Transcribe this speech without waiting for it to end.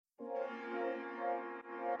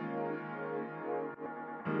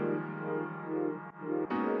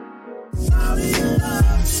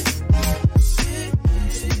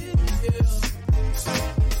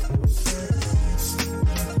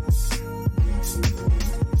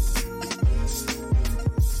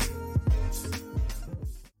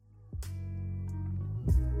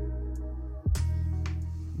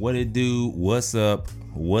What it do? What's up?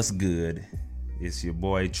 What's good? It's your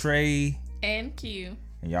boy Trey and Q.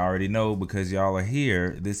 And y'all already know because y'all are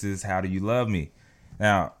here. This is How Do You Love Me?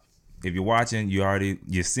 Now, if you're watching,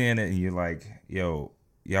 you're seeing it and you're like, yo,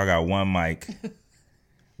 y'all got one mic.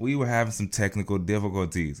 We were having some technical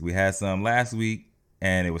difficulties. We had some last week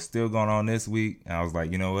and it was still going on this week. And I was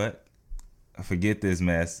like, you know what? Forget this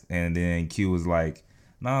mess. And then Q was like,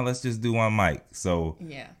 no, let's just do one mic. So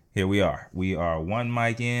yeah. Here we are. We are one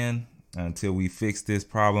mic in until we fix this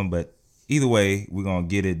problem. But either way, we're going to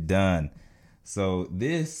get it done. So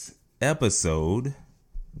this episode,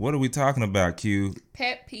 what are we talking about, Q?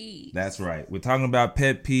 Pet peeves. That's right. We're talking about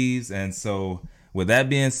pet peeves. And so with that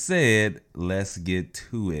being said, let's get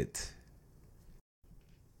to it.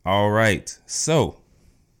 All right. So,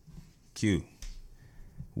 Q,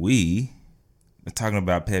 we are talking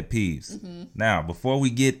about pet peeves. Mm-hmm. Now, before we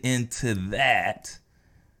get into that,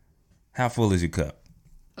 how full is your cup?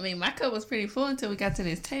 I mean, my cup was pretty full until we got to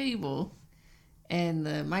this table and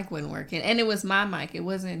the mic wasn't working. And it was my mic. It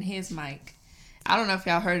wasn't his mic. I don't know if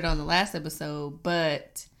y'all heard it on the last episode,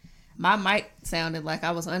 but my mic sounded like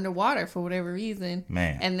I was underwater for whatever reason.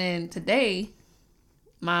 Man. And then today,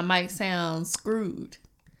 my mic sounds screwed.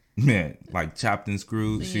 Man, like chopped and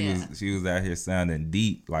screwed. Yeah. She was out here sounding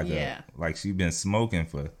deep, like she'd been smoking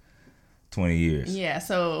for 20 years. Yeah,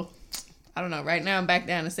 so I don't know. Right now, I'm back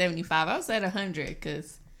down to 75. I was at 100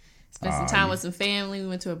 because spent some time with some family. We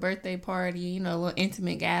went to a birthday party, a little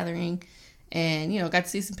intimate gathering. And, got to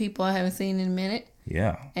see some people I haven't seen in a minute.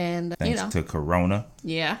 Yeah. And, thanks to Corona.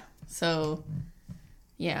 Yeah. So,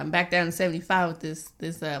 yeah, I'm back down to 75 with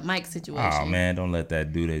this mic situation. Oh, man, don't let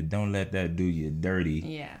that do that. Don't let that do you dirty.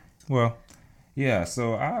 Yeah. Well, yeah,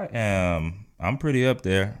 so I'm pretty up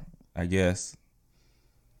there, I guess.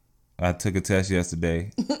 I took a test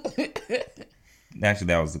yesterday. Actually,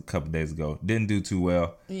 that was a couple days ago. Didn't do too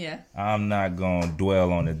well. Yeah. I'm not going to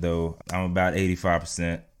dwell on it, though. I'm about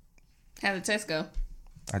 85%. How'd the test go?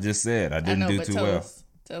 I just said I didn't do too well.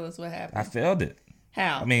 Tell us what happened. I failed it.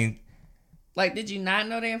 How? I mean, like, did you not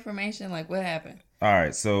know the information? Like, what happened? All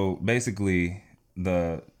right. So basically,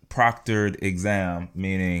 the proctored exam,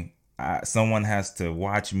 meaning someone has to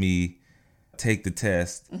watch me take the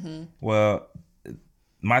test. Mm-hmm. Well,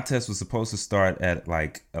 my test was supposed to start at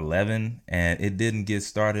like 11 and it didn't get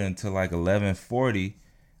started until like 11:35,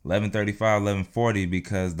 11:40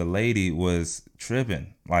 because the lady was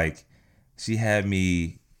tripping. Like she had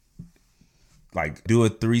me like do a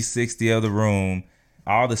 360 of the room,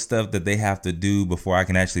 all the stuff that they have to do before I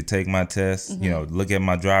can actually take my test, mm-hmm. Look at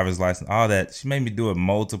my driver's license, all that. She made me do it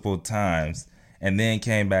multiple times and then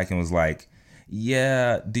came back and was like,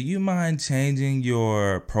 yeah, do you mind changing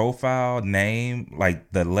your profile name,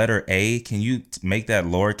 like the letter A? Can you make that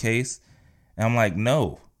lowercase? And I'm like,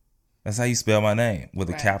 no, that's how you spell my name, with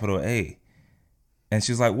a capital A. And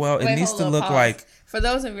she's like, well, it needs to look like. For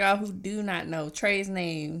those of y'all who do not know, Trey's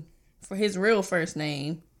name, for his real first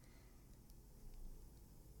name.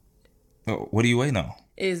 What are you waiting on?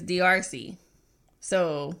 Is DRC.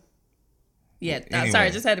 So, yeah, anyway, sorry, I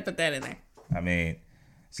just had to put that in there. I mean,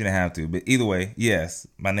 she didn't have to, but either way, yes,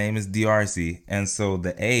 my name is DRC, and so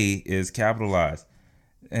the A is capitalized.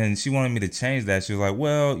 And she wanted me to change that. She was like,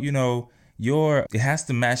 well, it has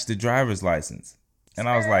to match the driver's license. And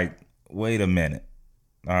I was like, wait a minute.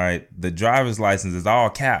 All right, the driver's license is all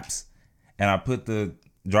caps. And I put the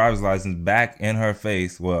driver's license back in her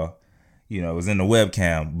face. Well, it was in the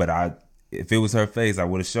webcam, but if it was her face, I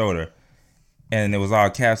would have showed her. And it was all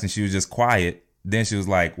caps and she was just quiet. Then she was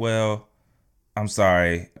like, well, I'm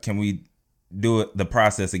sorry, can we do the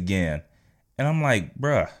process again? And I'm like,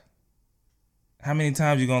 bruh, how many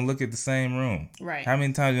times you going to look at the same room? Right. How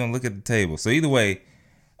many times you going to look at the table? So either way,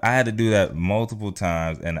 I had to do that multiple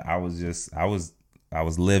times and I was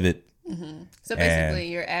livid. Mm-hmm. So basically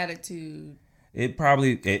your attitude. It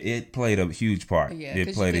played a huge part. Yeah,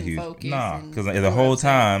 it played a huge. Because the whole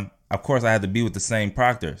time, of course, I had to be with the same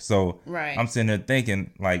proctor. So right. I'm sitting there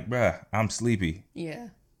thinking like, bruh, I'm sleepy. Yeah.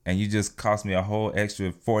 And you just cost me a whole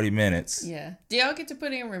extra 40 minutes. Yeah. Do y'all get to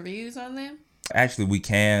put in reviews on them? Actually, we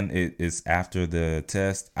can. It's after the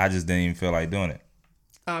test. I just didn't even feel like doing it.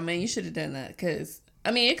 Oh, man, you should have done that. Because, I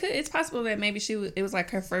mean, it's possible that maybe it was like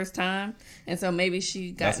her first time. And so maybe she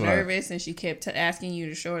got nervous and she kept asking you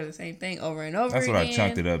to show her the same thing over and over again. That's what I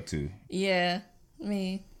chunked it up to. Yeah. I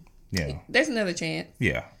mean, there's another chance.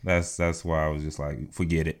 Yeah, that's why I was just like,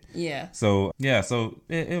 forget it. Yeah. So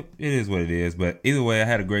it is what it is. But either way, I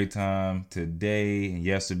had a great time today and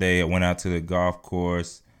yesterday. I went out to the golf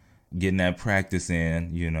course, getting that practice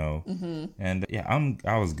in, and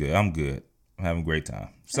I was good. I'm good. I'm having a great time.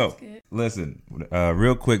 So listen,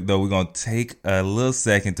 real quick though, we're gonna take a little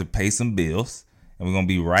second to pay some bills, and we're gonna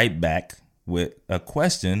be right back with a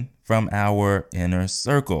question from our inner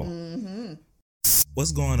circle. Mm-hmm.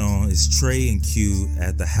 What's going on? It's Trey and Q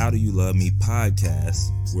at the How Do You Love Me podcast.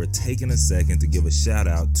 We're taking a second to give a shout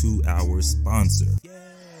out to our sponsor,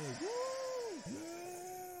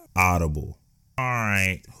 Audible. All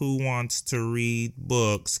right, who wants to read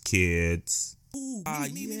books, kids?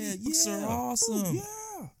 Books are awesome.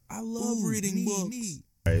 I love reading books.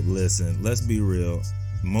 All right, listen, let's be real.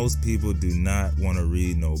 Most people do not want to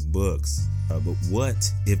read no books. But what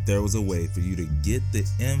if there was a way for you to get the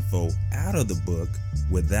info out of the book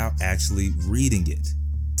without actually reading it?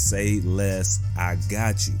 Say less, I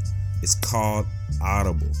got you. It's called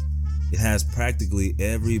Audible. It has practically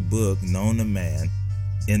every book known to man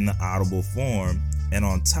in the Audible form. And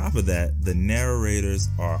on top of that, the narrators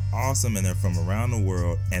are awesome and they're from around the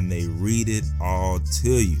world and they read it all to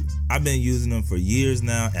you. I've been using them for years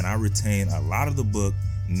now and I retain a lot of the book,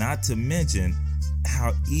 not to mention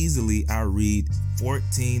how easily I read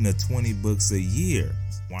 14 to 20 books a year.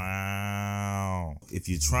 Wow. If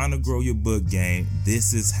you're trying to grow your book game,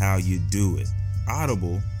 this is how you do it.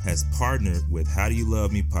 Audible has partnered with How Do You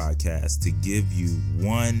Love Me podcast to give you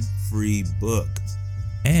one free book.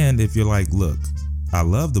 And if you're like, look, I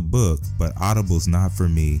love the book, but Audible's not for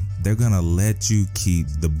me, they're going to let you keep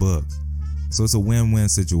the book. So it's a win-win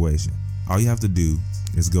situation. All you have to do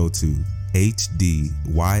is go to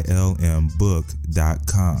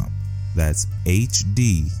hdylmbook.com. That's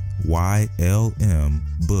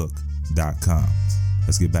hdylmbook.com.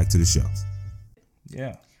 Let's get back to the show.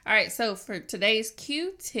 Yeah. All right, so for today's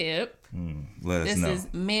Q-tip, this is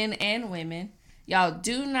men and women. Y'all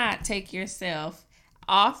do not take yourself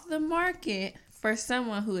off the market for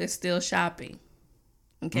someone who is still shopping.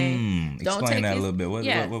 Okay? Explain that a little bit. What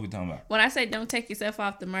are we talking about? When I say don't take yourself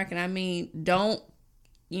off the market, I mean don't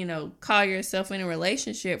call yourself in a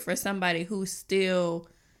relationship for somebody who's still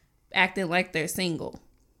acting like they're single.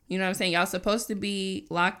 You know what I'm saying? Y'all supposed to be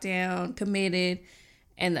locked down, committed,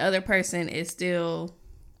 and the other person is still,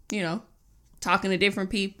 talking to different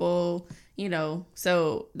people,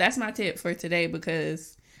 So that's my tip for today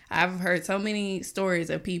because I've heard so many stories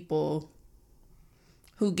of people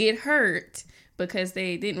who get hurt because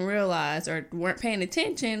they didn't realize or weren't paying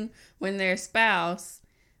attention when their spouse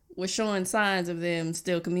was showing signs of them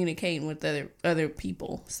still communicating with other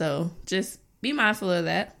people. So just be mindful of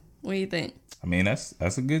that. What do you think? I mean, that's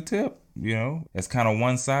a good tip. It's kind of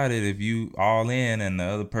one-sided if you all in and the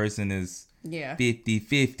other person is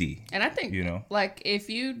 50-50. And I think, if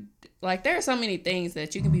you, there are so many things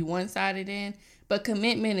that you can be one-sided in, but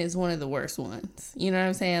commitment is one of the worst ones. You know what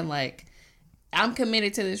I'm saying? I'm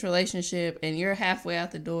committed to this relationship and you're halfway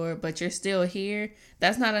out the door, but you're still here.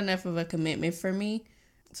 That's not enough of a commitment for me.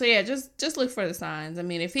 So yeah, just look for the signs. I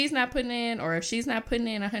mean, if he's not putting in or if she's not putting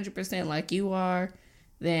in 100% like you are,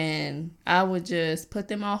 then I would just put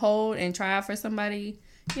them on hold and try out for somebody,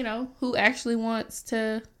 who actually wants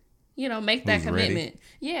to, make that commitment. Ready.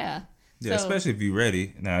 Yeah. Yeah, so, especially if you're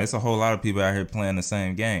ready. Now, it's a whole lot of people out here playing the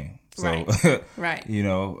same game. So, right.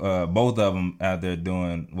 Both of them out there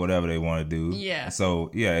doing whatever they want to do. Yeah.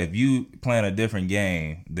 So, yeah, if you playing a different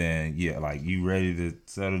game, then, you ready to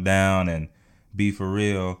settle down and be for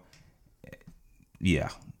real,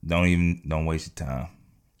 don't waste your time.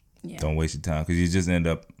 Yeah. Don't waste your time because you just end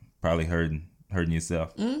up probably hurting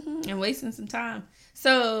yourself. Mm-hmm. And wasting some time.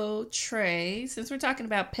 So, Trey, since we're talking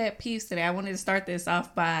about pet peeves today, I wanted to start this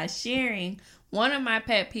off by sharing one of my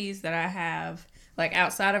pet peeves that I have,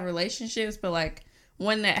 outside of relationships, but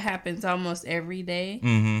one that happens almost every day.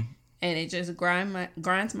 Mm-hmm. And it just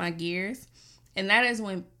grinds my gears. And that is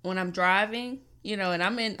when I'm driving, and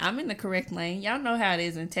I'm in the correct lane. Y'all know how it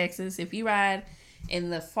is in Texas. If you ride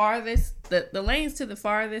in the farthest, the lanes to the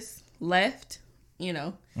farthest left,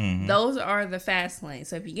 mm-hmm. those are the fast lanes.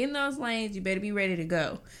 So if you get in those lanes, you better be ready to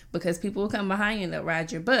go because people will come behind you and they'll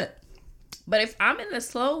ride your butt. But if I'm in the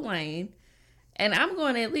slow lane and I'm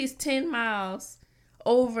going at least 10 miles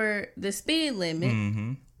over the speed limit,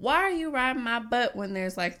 mm-hmm. why are you riding my butt when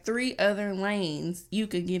there's 3 other lanes you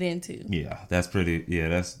could get into? Yeah, that's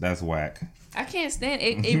that's whack. I can't stand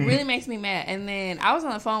it. It really makes me mad. And then I was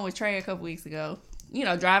on the phone with Trey a couple weeks ago,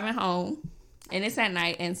 driving home, and it's at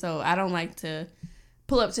night, and so I don't like to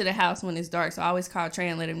pull up to the house when it's dark. So I always call Trey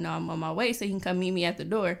and let him know I'm on my way so he can come meet me at the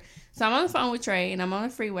door. So I'm on the phone with Trey and I'm on the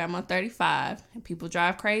freeway. I'm on 35 and people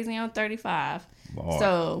drive crazy on 35. Lord.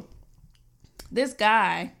 So this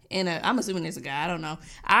guy I'm assuming it's a guy. I don't know.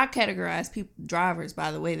 I categorize drivers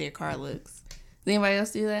by the way their car looks. Does anybody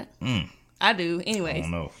else do that? I do. Anyways, I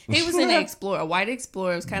don't know. He was in an Explorer, a white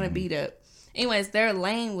Explorer. It was kind of beat up. Anyways, their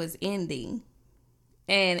lane was ending.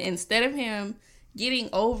 And instead of him getting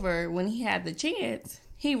over when he had the chance,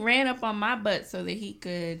 he ran up on my butt so that he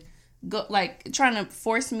could go, like, trying to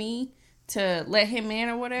force me to let him in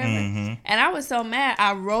or whatever. And I was so mad,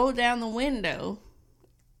 I rolled down the window.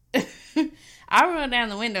 I rolled down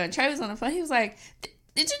the window, and Trey was on the phone. He was like,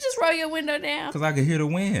 did you just roll your window down? Because I could hear the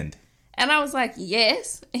wind. And I was like,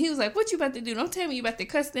 yes. And he was like, what you about to do? Don't tell me you about to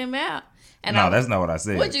cuss them out. And no, that's not what I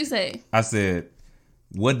said. What'd you say? I said,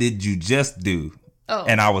 what did you just do? Oh.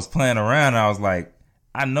 And I was playing around, and I was like,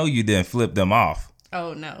 I know you didn't flip them off.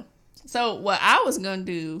 Oh, no. So what I was going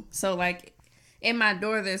to do, so like in my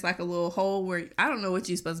door, there's like a little hole where, I don't know what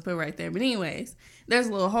you're supposed to put right there. But anyways, there's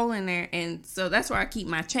a little hole in there. And so that's where I keep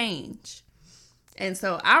my change. And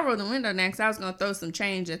so I rolled the window down because I was going to throw some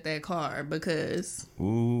change at that car because...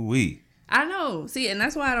 Ooh-wee. I know. See, and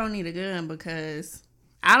that's why I don't need a gun because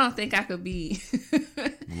I don't think I could be...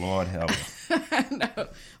 Lord help us. I know.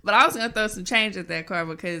 But I was going to throw some change at that car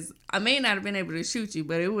because I may not have been able to shoot you,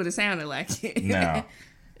 but it would have sounded like it. Now,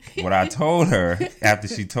 what I told her after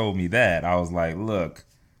she told me that, I was like, look,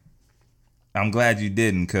 I'm glad you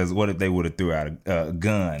didn't, because what if they would have threw out a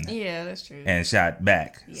gun? Yeah, that's true. And shot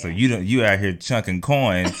back. Yeah. So you out here chunking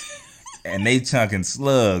coins and they chunking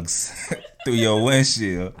slugs through your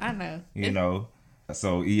windshield. I know. You know.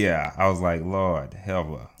 So yeah, I was like, Lord, help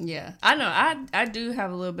her. Yeah, I know. I do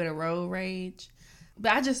have a little bit of road rage,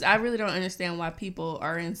 but I really don't understand why people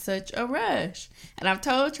are in such a rush. And I've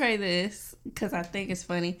told Trey this because I think it's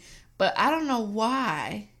funny, but I don't know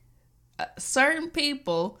why certain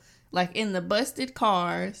people, like in the busted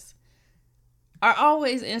cars, are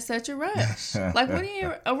always in such a rush. Like, what are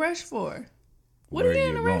you in a rush for? What are you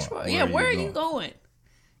in a rush for? Yeah, where are you going?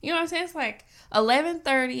 You know what I'm saying? It's like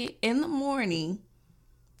 11:30 in the morning.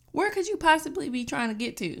 Where could you possibly be trying to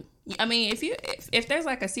get to? I mean, if there's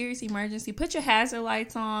like a serious emergency, put your hazard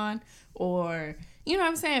lights on, or you know what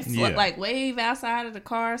I'm saying, like wave outside of the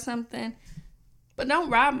car or something. But don't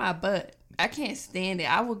ride my butt. I can't stand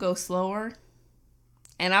it. I will go slower,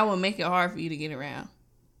 and I will make it hard for you to get around.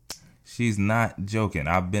 She's not joking.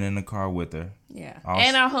 I've been in the car with her. Yeah,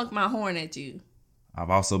 and I'll honk my horn at you. I've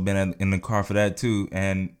also been in the car for that too,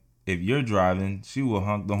 and if you're driving, she will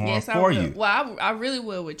honk the horn for you. Well, I really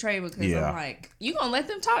will with Trey because I'm like, you gonna let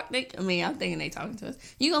them talk? I'm thinking they talking to us.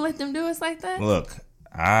 You gonna let them do us like that? Look,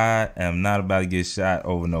 I am not about to get shot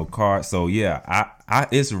over no car. So yeah, I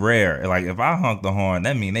it's rare. Like if I honk the horn,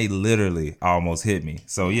 that mean they literally almost hit me.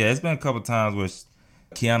 So yeah, it's been a couple times where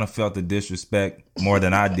Kiana felt the disrespect more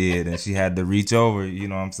than I did, and she had to reach over, you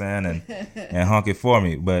know what I'm saying, and honk it for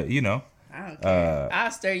me. But you know. I don't care.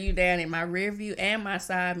 I'll stare you down in my rear view and my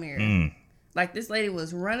side mirror. Like this lady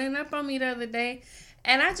was running up on me the other day,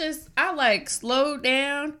 and I like slowed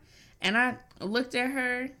down and I looked at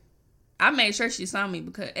her. I made sure she saw me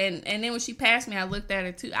because and then when she passed me, I looked at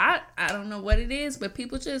her too. I don't know what it is, but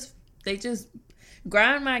people just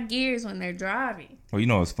grind my gears when they're driving. Well, you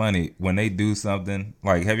know what's funny? When they do something,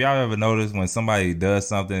 like have y'all ever noticed when somebody does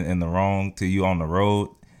something in the wrong to you on the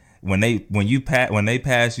road? When they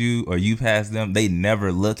pass you or you pass them, they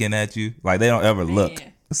never looking at you. Like they don't ever look.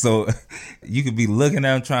 So you could be looking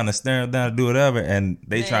at them, trying to stare them down to do whatever, and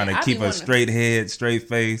they trying to keep a straight head, straight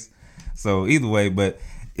face. So either way, but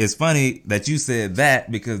it's funny that you said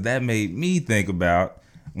that because that made me think about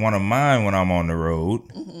one of mine when I'm on the road,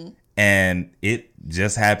 and it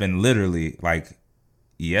just happened literally like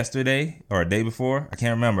yesterday or a day before. I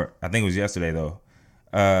can't remember. I think it was yesterday though.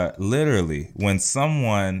 Literally, when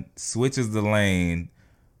someone switches the lane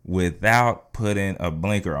without putting a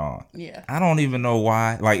blinker on. Yeah. I don't even know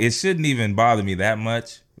why. Like, it shouldn't even bother me that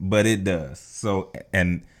much, but it does. So,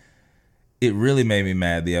 and it really made me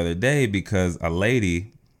mad the other day because a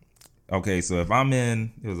lady, okay, so if I'm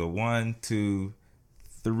in, it was a 1, 2,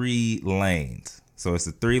 3 lanes. So it's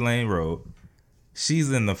a 3-lane road.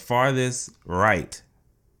 She's in the farthest right.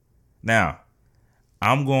 Now,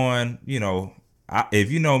 I'm going, you know,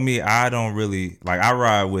 if you know me, I don't really like. I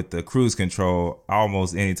ride with the cruise control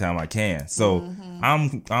almost anytime I can. So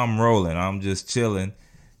I'm rolling. I'm just chilling.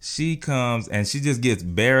 She comes and she just gets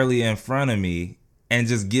barely in front of me and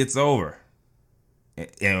just gets over,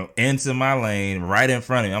 into my lane right in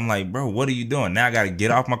front of me. I'm like, bro, what are you doing? Now I got to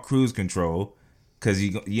get off my cruise control because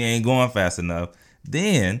you ain't going fast enough.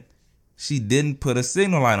 Then she didn't put a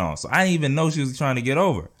signal light on. So I didn't even know she was trying to get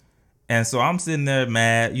over. And so I'm sitting there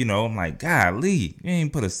mad, I'm like, golly, you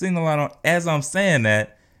ain't put a signal light on. As I'm saying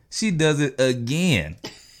that, she does it again.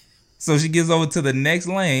 So she gets over to the next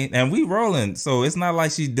lane and we rolling. So it's not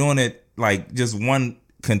like she's doing it like just one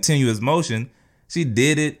continuous motion. She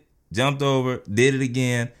did it, jumped over, did it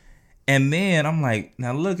again. And then I'm like,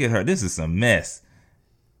 now look at her. This is some mess.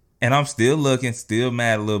 And I'm still looking, still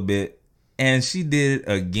mad a little bit. And she did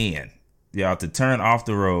it again, y'all, to turn off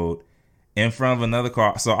the road in front of another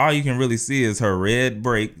car. So all you can really see is her red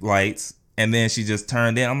brake lights. And then she just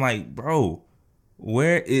turned in. I'm like, bro,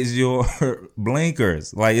 where is your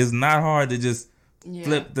blinkers? Like, it's not hard to just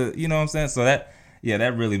flip the, you know what I'm saying? So that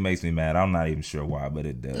really makes me mad. I'm not even sure why, but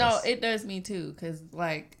it does. No, it does me too. Cause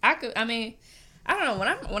like I don't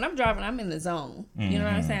know, when I'm driving, I'm in the zone. You know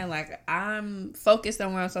what I'm saying? Like, I'm focused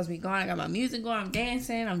on where I'm supposed to be going. I got my music going, I'm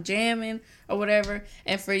dancing, I'm jamming or whatever.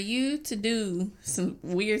 And for you to do some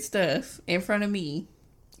weird stuff in front of me,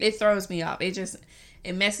 it throws me off.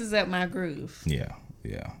 It messes up my groove. Yeah.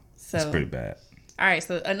 So it's pretty bad. All right,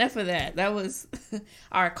 so enough of that. That was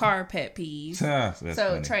our car pet peeves. So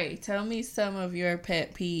funny. Trey, tell me some of your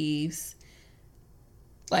pet peeves,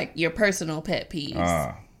 like your personal pet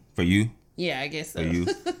peeves. For you? Yeah, I guess so. For you?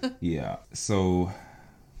 Yeah. So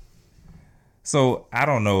I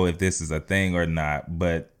don't know if this is a thing or not,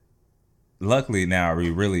 but luckily now I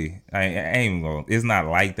ain't even gonna, it's not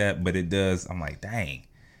like that, but it does. I'm like, dang.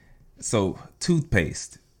 So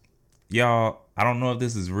toothpaste. Y'all, I don't know if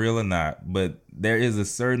this is real or not, but there is a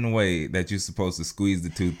certain way that you're supposed to squeeze the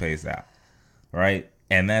toothpaste out, right?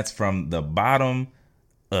 And that's from the bottom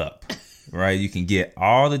up, right? You can get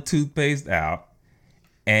all the toothpaste out,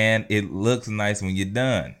 and it looks nice when you're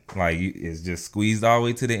done. Like, it's just squeezed all the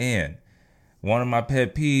way to the end. One of my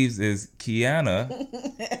pet peeves is Kiana.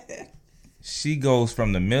 She goes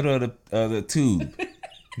from the middle of the tube,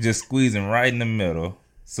 just squeezing right in the middle.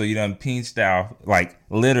 So you done pinched out, like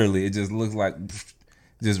literally, it just looks like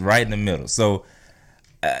just right in the middle. So,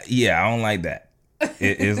 I don't like that.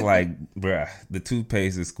 It's like, bruh, the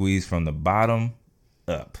toothpaste is squeezed from the bottom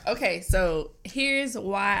up. Okay, so here's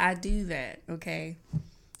why I do that, okay?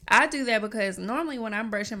 I do that because normally when I'm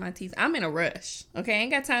brushing my teeth, I'm in a rush, okay? I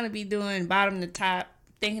ain't got time to be doing bottom to top,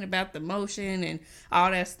 thinking about the motion and all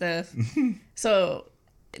that stuff. So,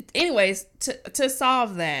 anyways, to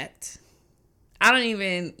solve that, we don't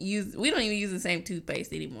even use the same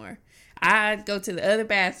toothpaste anymore. I go to the other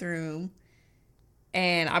bathroom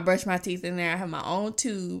and I brush my teeth in there. I have my own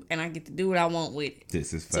tube and I get to do what I want with it.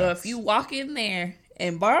 This is facts. So if you walk in there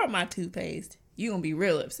and borrow my toothpaste, you're going to be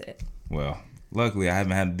real upset. Well, luckily I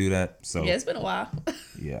haven't had to do that. So yeah, it's been a while.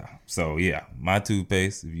 Yeah. So yeah, my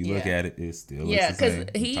toothpaste, if you look at it, it still looks the same. Yeah,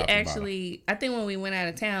 because he actually, I think when we went out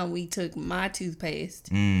of town, we took my toothpaste.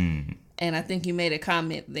 And I think you made a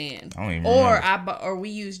comment then. I don't even remember. Or we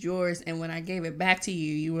used yours, and when I gave it back to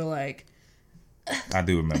you, you were like... I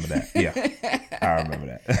do remember that. Yeah. I remember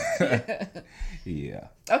that. Yeah.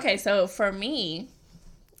 Okay, so for me...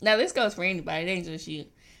 Now, this goes for anybody. It ain't just you.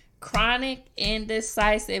 Chronic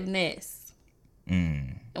indecisiveness.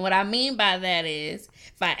 And what I mean by that is,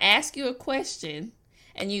 if I ask you a question,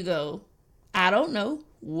 and you go, I don't know,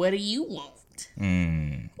 what do you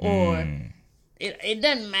want? Or... It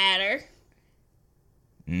doesn't matter.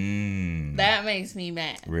 That makes me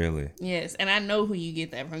mad. Really? Yes, and I know who you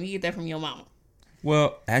get that from. You get that from your mama.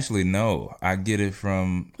 Well, actually, no. I get it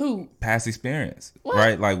from who? Past experience. What?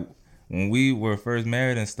 Right? Like, when we were first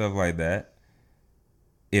married and stuff like that,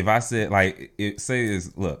 if I said, like,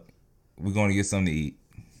 look, we're going to get something to eat.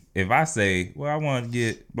 If I say, well, I want to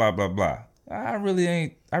get blah, blah, blah, I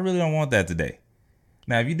really don't want that today.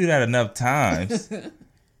 Now, if you do that enough times...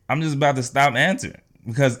 I'm just about to stop answering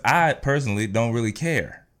because I personally don't really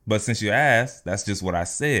care. But since you asked, that's just what I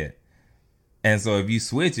said. And so if you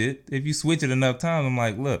switch it enough times, I'm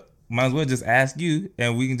like, look, might as well just ask you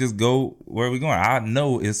and we can just go where we're going. I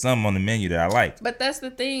know it's something on the menu that I like. But that's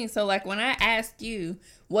the thing. So like when I ask you,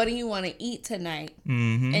 what do you want to eat tonight?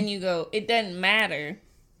 And you go, it doesn't matter.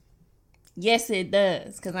 Yes, it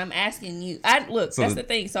does. Because I'm asking you. That's the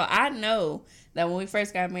thing. So I know that when we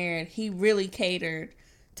first got married, he really catered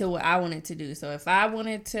to what I wanted to do. So if I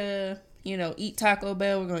wanted to, eat Taco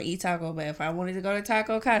Bell, we're going to eat Taco Bell. If I wanted to go to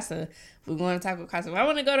Taco Casa, we're going to Taco Casa. If I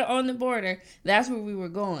want to go to On the Border, that's where we were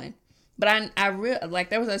going. But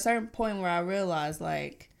there was a certain point where I realized,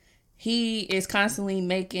 like, he is constantly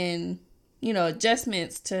making,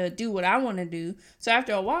 adjustments to do what I want to do. So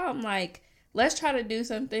after a while, I'm like, let's try to do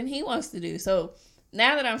something he wants to do. So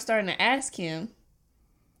now that I'm starting to ask him,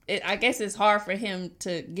 I guess it's hard for him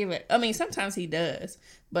to give it. I mean, sometimes he does,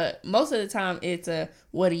 but most of the time it's a,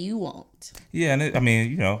 what do you want? Yeah, and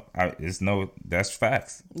that's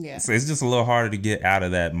facts. Yeah. So it's just a little harder to get out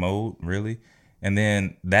of that mode, really. And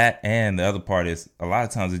then that, and the other part is a lot of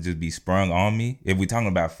times it just be sprung on me if we're talking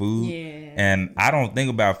about food. Yeah. And I don't think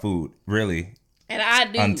about food really. And I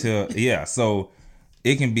do. So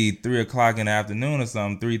it can be 3:00 in the afternoon or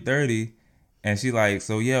something, 3:30, and she like,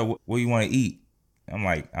 so yeah, what do you want to eat? I'm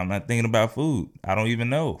like, I'm not thinking about food. I don't even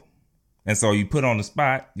know. And so you put on the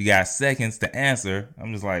spot, you got seconds to answer.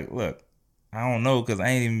 I'm just like, look, I don't know because I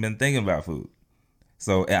ain't even been thinking about food.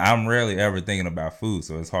 So I'm rarely ever thinking about food,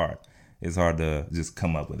 so it's hard. It's hard to just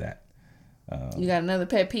come up with that. You got another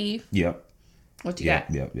pet peeve? Yep. What you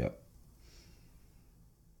got? Yep.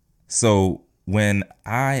 So when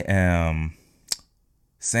I am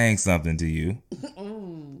saying something to you,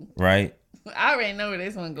 Ooh. right? I already know where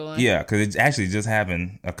this one going. Yeah, because it actually just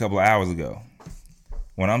happened a couple of hours ago.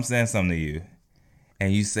 When I'm saying something to you,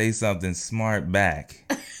 and you say something smart back,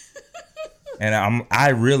 and I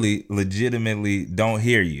really legitimately don't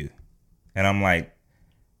hear you, and I'm like,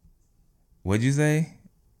 what'd you say?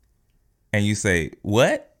 And you say,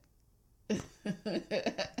 what?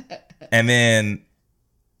 And then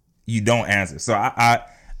you don't answer. So I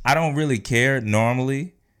don't really care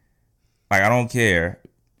normally. Like, I don't care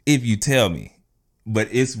if you tell me. But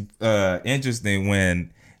it's interesting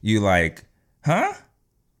when you like, huh?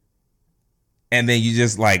 And then you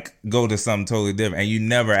just like go to something totally different and you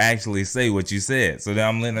never actually say what you said. So then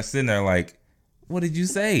I'm sitting there like, what did you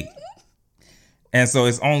say? And so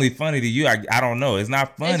it's only funny to you. I don't know. It's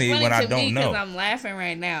not funny, when I don't know. Because I'm laughing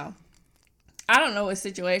right now. I don't know what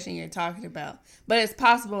situation you're talking about, but it's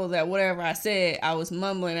possible that whatever I said, I was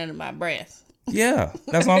mumbling under my breath. Yeah,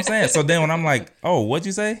 that's what I'm saying. So then when I'm like, oh, what'd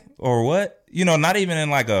you say? Or what? You know, not even in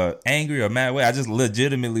like a angry or mad way. I just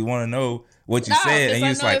legitimately want to know what you said. And you're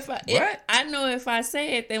just like, what? I know if I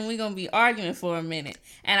say it, then we're going to be arguing for a minute.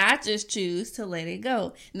 And I just choose to let it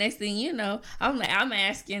go. Next thing you know, I'm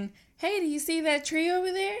asking, hey, do you see that tree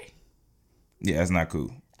over there? Yeah, that's not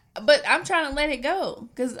cool. But I'm trying to let it go.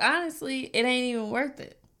 Because honestly, it ain't even worth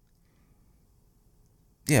it.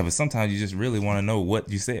 Yeah, but sometimes you just really want to know what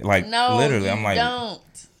you said. Like, no, literally, I'm like, don't.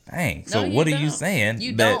 Dang. So what are you saying?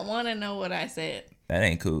 You don't want to know what I said. That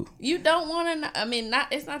ain't cool. You don't want to know. I mean,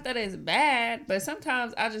 it's not that it's bad, but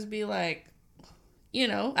sometimes I just be like,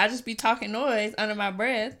 I just be talking noise under my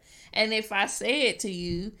breath. And if I say it to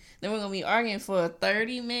you, then we're going to be arguing for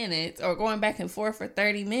 30 minutes or going back and forth for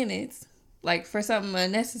 30 minutes, like for something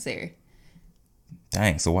unnecessary.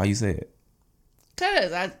 Dang. So why you say it?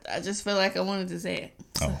 Because I just feel like I wanted to say it.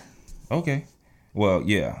 Oh, okay. Well,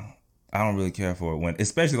 yeah. I don't really care for it when,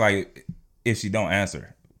 especially like if she don't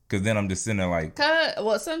answer. Because then I'm just sitting there like.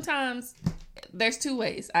 Well, sometimes there's two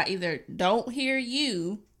ways. I either don't hear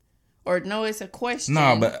you or know it's a question.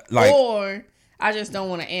 No, but like. Or I just don't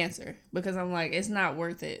want to answer because I'm like, it's not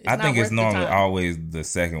worth it. I think it's normally always the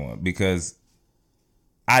second one because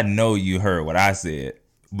I know you heard what I said.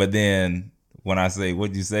 But then when I say,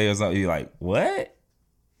 what'd you say or something, you're like, what?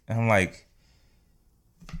 And I'm like,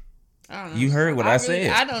 I don't know. You heard what I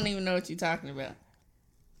said. I don't even know what you're talking about.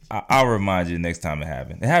 I'll remind you next time it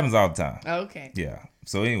happens. It happens all the time. Okay. Yeah.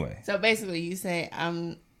 So anyway. So basically you say,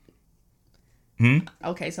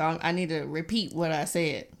 Okay, so I need to repeat what I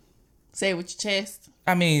said. Say it with your chest.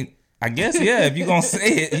 I mean, I guess, yeah, if you're going to say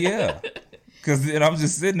it, yeah. Because then I'm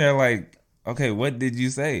just sitting there like, okay, what did you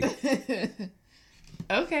say?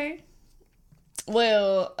 Okay.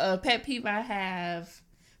 Well, a pet peeve I have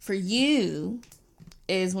for you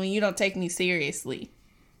is when you don't take me seriously.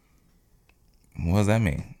 What does that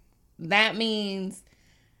mean? That means,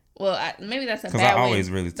 well, maybe that's a bad way. Because I always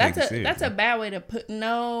really take it seriously. That's a bad way to put,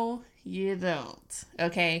 no, you don't.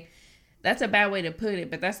 Okay? That's a bad way to put it,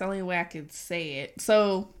 but that's the only way I could say it.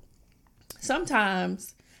 So,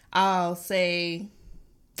 sometimes I'll say,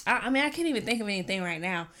 I mean, I can't even think of anything right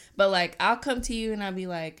now, but like, I'll come to you and I'll be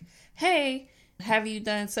like, hey, have you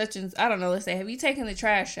done such and, I don't know, let's say, have you taken the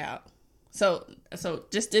trash out? So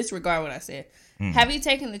just disregard what I said. Mm-hmm. Have you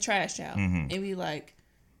taken the trash out? Mm-hmm. And be like,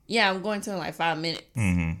 yeah, I'm going to in like 5 minutes.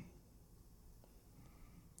 Mm-hmm.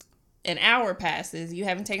 An hour passes, you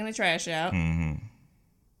haven't taken the trash out. Mm-hmm.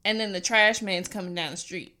 And then the trash man's coming down the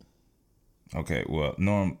street. Okay, well,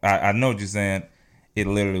 Norm, I know what you're saying. It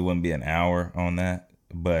literally wouldn't be an hour on that.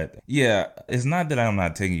 But yeah, it's not that I'm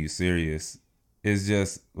not taking you serious. It's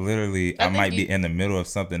just literally I might be in the middle of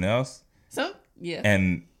something else. Yeah.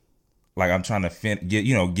 And like I'm trying to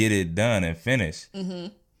get it done and finish. Mm-hmm.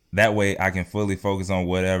 That way I can fully focus on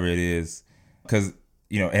whatever it is. Because,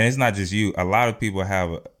 and it's not just you. A lot of people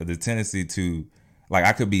have the tendency to Like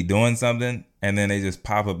I could be doing something and then they just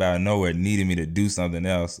pop up out of nowhere needing me to do something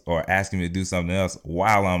else or asking me to do something else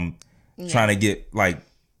while I'm trying to get like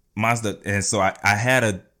my stuff. And so I had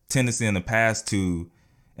a tendency in the past to,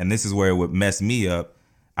 and this is where it would mess me up,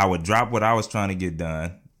 I would drop what I was trying to get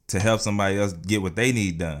done to help somebody else get what they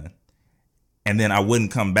need done. And then I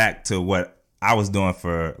wouldn't come back to what I was doing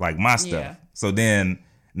for like my stuff. Yeah. So then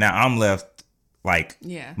now I'm left like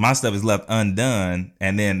my stuff is left undone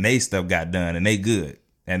and then they stuff got done and they good.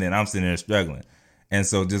 And then I'm sitting there struggling. And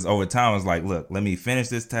so just over time, it's like, look, let me finish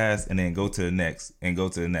this task and then go to the next and go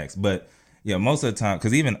to the next. But yeah, most of the time,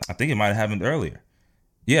 because even I think it might have happened earlier.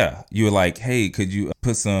 Yeah, you were like, hey, could you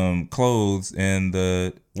put some clothes in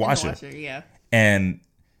the washer? Yeah. And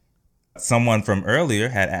someone from earlier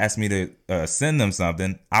had asked me to send them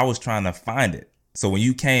something. I was trying to find it. So when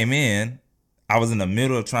you came in, I was in the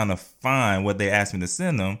middle of trying to find what they asked me to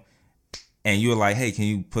send them. And you were like, hey, can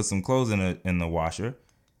you put some clothes in the washer?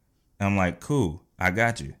 And I'm like, cool, I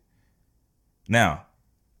got you. Now,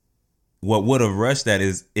 what would have rushed that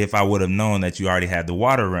is if I would have known that you already had the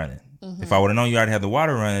water running. Mm-hmm. If I would have known you already had the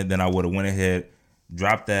water running, then I would have went ahead,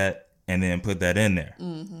 dropped that, and then put that in there.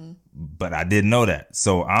 Mm-hmm. But I didn't know that.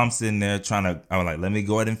 So I'm sitting there I was like, let me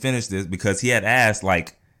go ahead and finish this because he had asked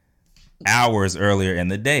like hours earlier in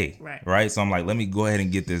the day. Right? So I'm like, let me go ahead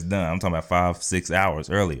and get this done. I'm talking about 5-6 hours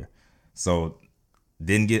earlier. So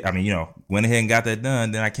went ahead and got that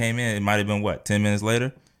done. Then I came in. It might have been 10 minutes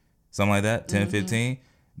later? Something like that, 10, 15.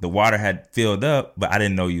 The water had filled up, but I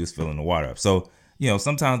didn't know you was filling the water up. So,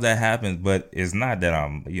 sometimes that happens, but it's not that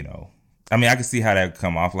I'm, I mean, I can see how that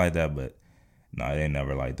come off like that, but no, it ain't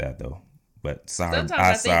never like that though. But sorry,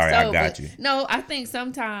 I got you. No, I think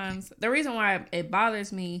sometimes the reason why it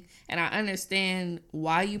bothers me and I understand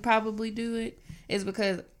why you probably do it is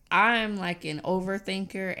because I'm like an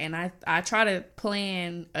overthinker and I try to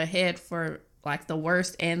plan ahead for like the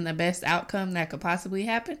worst and the best outcome that could possibly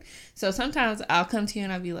happen. So sometimes I'll come to you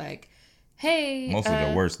and I'll be like, hey. Mostly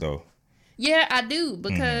the worst though. Yeah, I do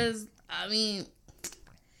because I mean,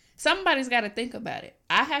 somebody's got to think about it.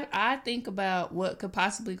 I think about what could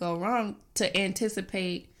possibly go wrong to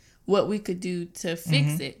anticipate what we could do to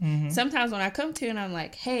fix it. Mm-hmm. Sometimes when I come to you and I'm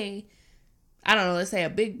like, hey, I don't know, let's say a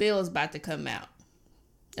big bill is about to come out.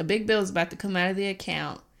 A big bill is about to come out of the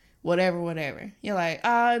account, whatever. You're like,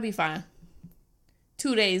 oh, it'll be fine.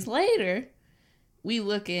 2 days later, we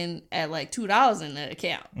looking at like $2 in the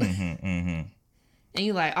account. And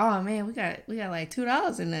you're like, oh man, we got like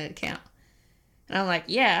 $2 in the account. And I'm like,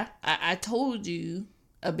 yeah, I told you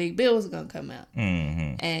a big bill was gonna come out.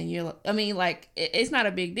 And you're, I mean, like it's not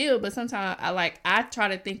a big deal, but sometimes I try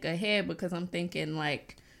to think ahead because I'm thinking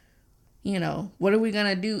like, what are we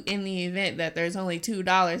gonna do in the event that there's only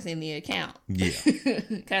 $2 in the account? Yeah,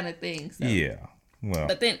 kind of thing. So. Yeah, well,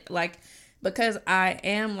 but then like because I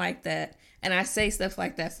am like that, and I say stuff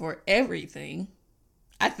like that for everything.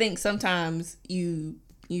 I think sometimes you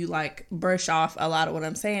like brush off a lot of what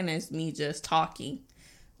I'm saying as me just talking.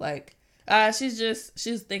 Like,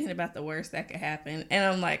 she's thinking about the worst that could happen. And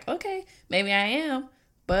I'm like, okay, maybe I am,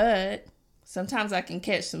 but sometimes I can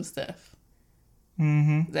catch some stuff.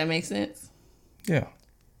 Does that make sense? Yeah.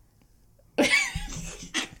 It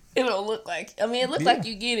don't look like, it looks like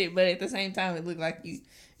you get it, but at the same time, it looks like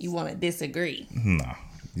you want to disagree. No,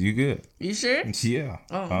 you good. You sure? Yeah,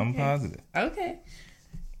 I'm positive. Okay.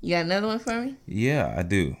 You got another one for me? Yeah, I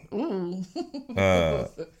do. Ooh.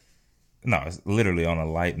 No, it's literally on a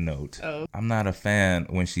light note. Oh. I'm not a fan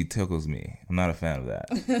when she tickles me. I'm not a fan of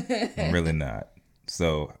that. I'm really not.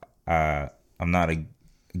 So I'm not a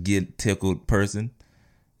get tickled person.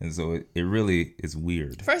 And so it really is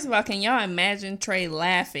weird. First of all, can y'all imagine Trey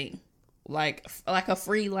laughing? Like a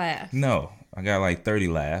free laugh? No, I got like 30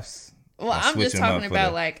 laughs. Well, I'm just talking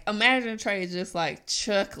about like, imagine Trey just like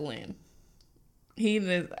chuckling.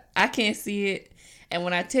 I can't see it. And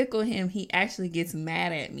when I tickle him, he actually gets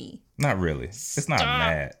mad at me. Not really. It's not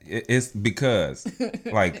mad. It's because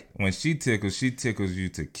like when she tickles you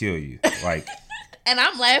to kill you. Like, and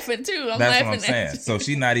I'm laughing too. That's laughing what I'm saying. So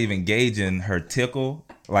she's not even gauging her tickle.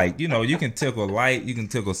 Like, you can tickle light, you can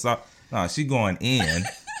tickle soft. No, she going in.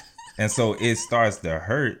 And so it starts to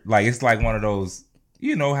hurt. Like, it's like one of those,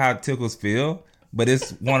 how tickles feel, but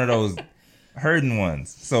it's one of those hurting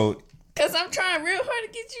ones. So because I'm trying real hard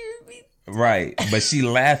to get you to be... Right. But she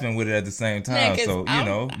laughing with it at the same time. Yeah, so,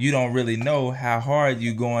 you don't really know how hard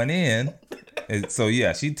you going in. And so,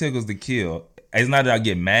 yeah, she tickles the kill. It's not that I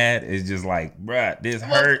get mad. It's just like, bruh, this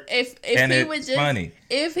hurt. If and he it's would just, funny.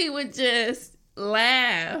 If he would just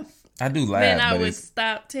laugh. I do laugh. Then I would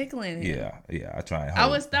stop tickling him. Yeah. I try and I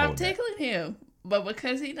would stop tickling him. But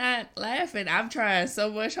because he not laughing, I'm trying so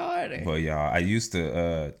much harder. But y'all, I used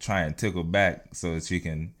to try and tickle back so that she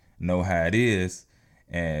can know how it is,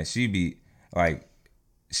 and she be like,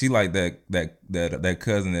 she like that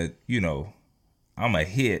cousin that, you know, I'm a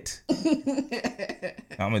hit.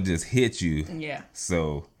 I'm gonna just hit you. Yeah.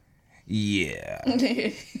 So, yeah.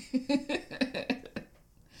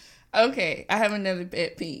 Okay, I have another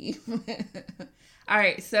pet peeve. All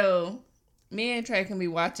right, so me and Trey can be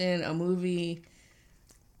watching a movie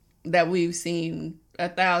that we've seen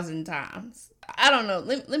 1,000 times. I don't know.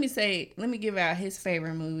 Let me give out his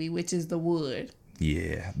favorite movie, which is The Wood.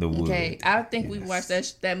 Yeah, The Wood. Okay, I think we've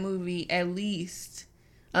watched that movie at least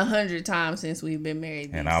 100 times since we've been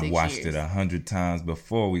married. And I've watched it 100 times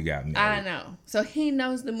before we got married. I know. So he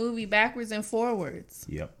knows the movie backwards and forwards.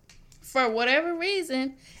 Yep. For whatever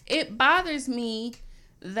reason, it bothers me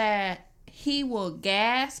that he will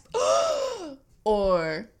gasp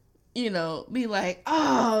or, you know, be like,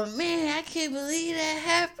 oh man, I can't believe that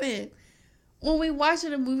happened. When we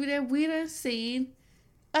watching a movie that we done seen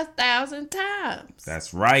 1,000 times.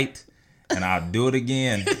 That's right. And I'll do it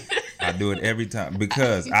again. I do it every time.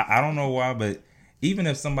 Because I don't know why, but even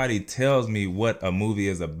if somebody tells me what a movie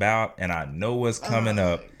is about and I know what's coming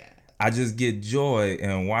up, I just get joy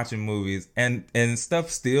in watching movies and stuff.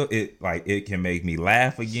 Still, it can make me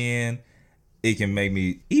laugh again. It can make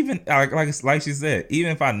me even like she said,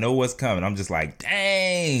 even if I know what's coming, I'm just like,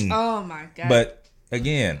 dang. Oh my God. But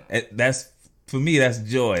again, that's for me. That's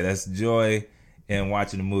joy. That's joy in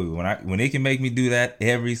watching a movie. When it can make me do that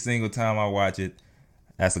every single time I watch it,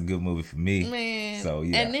 that's a good movie for me. Man. So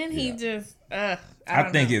yeah. And then he just I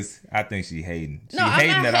think she hating. She no,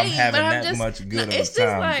 hating that I'm having that that much good of a time. It's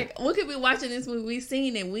just like, we could be watching this movie, we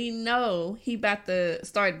seen it, we know he about to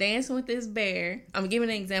start dancing with this bear. I'm giving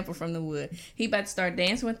an example from The Wood. He about to start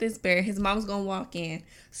dancing with this bear. His mom's gonna walk in.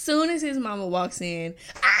 Soon as his mama walks in,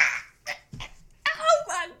 oh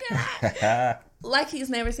my God. Like he's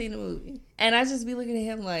never seen the movie. And I just be looking at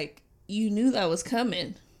him like, you knew that was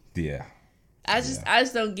coming. Yeah. I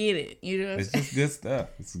just don't get it, you know. It's just good stuff.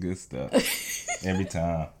 It's good stuff every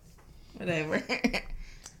time. Whatever.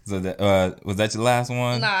 So that was that your last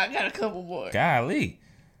one? Nah, I got a couple more. Golly.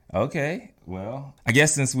 Okay. Well, I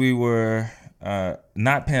guess since we were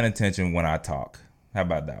not paying attention when I talk. How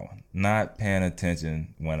about that one? Not paying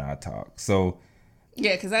attention when I talk. So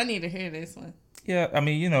yeah, because I need to hear this one. Yeah, I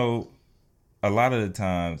mean, you know, a lot of the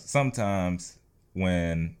times, sometimes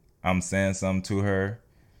when I'm saying something to her,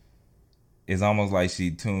 it's almost like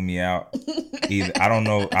she tuned me out. Either I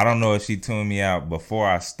don't know if she tuned me out before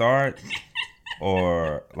I start,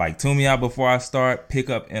 or like tune me out before I start, pick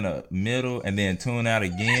up in the middle, and then tune out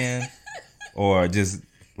again, or just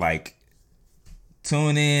like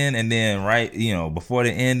tune in and then right, you know, before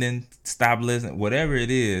the ending, stop listening. Whatever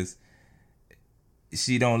it is,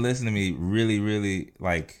 she don't listen to me really, really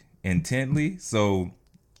like intently, so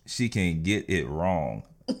she can get it wrong.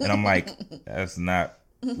 And I'm like, that's not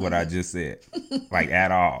what I just said, like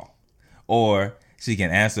at all. Or she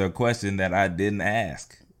can answer a question that I didn't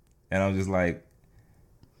ask, and I'm just like,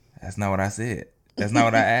 that's not what I said. That's not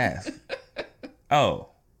what I asked. Oh,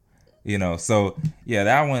 you know. So yeah,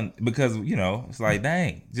 that one, because you know, it's like,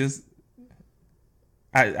 dang, just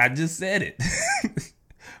I just said it.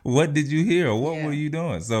 What did you hear? Or what were you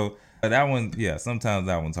doing? So that one, yeah, sometimes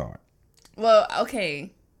that one's hard. Well,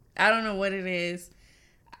 okay, I don't know what it is.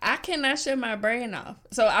 I cannot shut my brain off.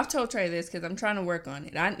 So I've told Trey this because I'm trying to work on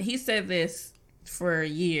it. He said this for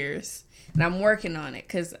years, and I'm working on it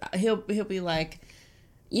because he'll be like,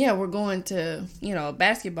 yeah, we're going to, you know, a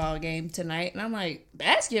basketball game tonight. And I'm like,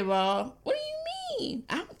 basketball? What do you mean?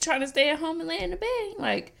 I'm trying to stay at home and lay in the bed.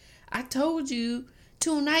 Like, I told you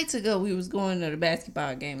 2 nights ago we was going to the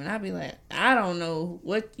basketball game. And I'd be like, I don't know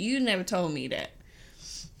what, you never told me that.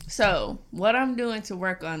 So what I'm doing to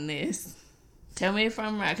work on this, tell me if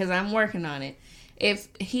I'm right, because I'm working on it. If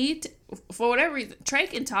he, for whatever reason, Trey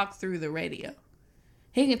can talk through the radio.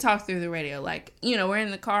 He can talk through the radio. Like, you know, we're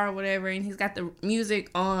in the car or whatever, and he's got the music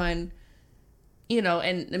on, you know,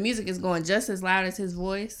 and the music is going just as loud as his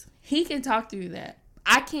voice. He can talk through that.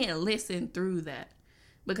 I can't listen through that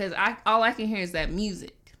because all I can hear is that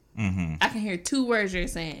music. Mm-hmm. I can hear 2 words you're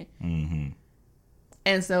saying. Mm-hmm.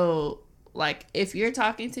 And so, like, if you're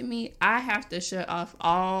talking to me, I have to shut off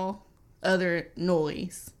all other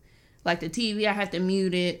noise. Like the TV, I have to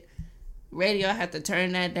mute it. Radio, I have to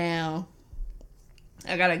turn that down.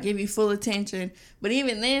 I gotta give you full attention. But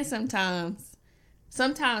even then,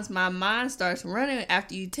 sometimes my mind starts running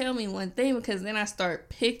after you tell me one thing, because then I start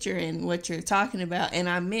picturing what you're talking about and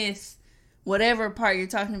I miss whatever part you're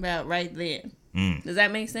talking about right then. Does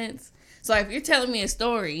that make sense? So if you're telling me a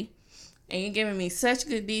story and you're giving me such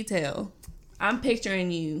good detail. I'm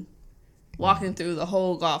picturing you walking through the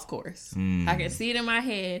whole golf course. I can see it in my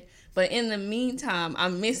head, but in the meantime,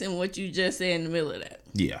 I'm missing what you just said in the middle of that.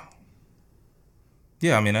 Yeah.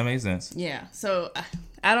 Yeah, I mean, that makes sense. Yeah, so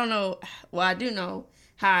I don't know. Well, I do know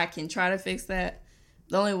how I can try to fix that.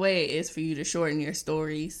 The only way is for you to shorten your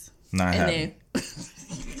stories. Not happening.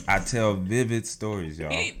 I tell vivid stories,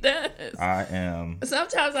 y'all. He does. I am.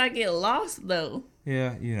 Sometimes I get lost, though.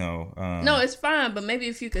 Yeah, you know. No, it's fine, but maybe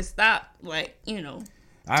if you could stop, like, you know,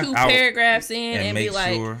 two paragraphs in and be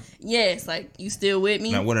like, sure. Yes, like, you still with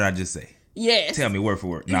me? Now, what did I just say? Yes. Tell me word for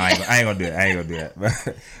word. No, I ain't gonna do that. I ain't gonna do that. That's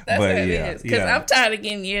but what it is. Because I'm tired of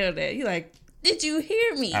getting yelled at. You're like, did you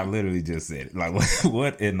hear me? I literally just said it. Like,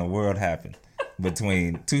 what in the world happened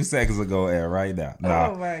between 2 seconds ago and right now?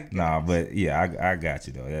 Oh my God. Nah, but yeah, I got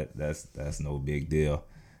you though. That's no big deal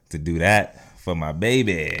to do that for my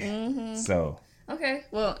baby. Mm-hmm. So. Okay,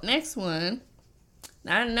 well, next one.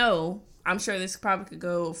 I know, I'm sure this probably could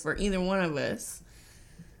go for either one of us.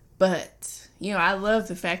 But, you know, I love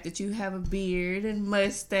the fact that you have a beard and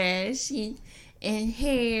mustache and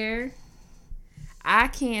hair. I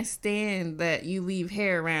can't stand that you leave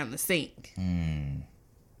hair around the sink.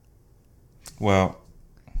 Well,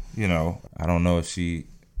 you know, I don't know if she's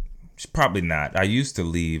probably not. I used to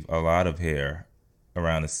leave a lot of hair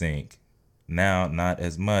around the sink. Now, not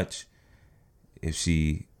as much. If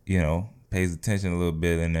she, you know, pays attention a little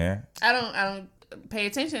bit in there. I don't pay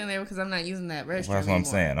attention in there because I'm not using that restroom. Well, that's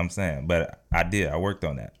what anymore. I'm saying. But I did. I worked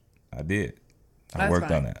on that. I did. I worked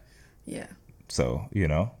on that. Yeah. So, you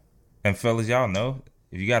know. And fellas, y'all know,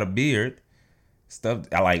 if you got a beard, stuff,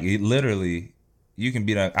 I like it literally, you can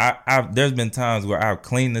be like, there's been times where I've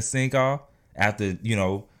cleaned the sink off after, you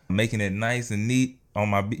know, making it nice and neat on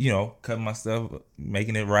my, you know, cutting my stuff,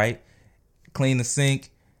 making it right, clean the sink.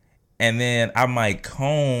 And then I might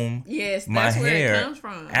comb my hair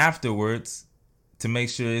afterwards to make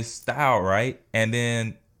sure it's styled right. And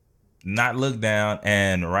then not look down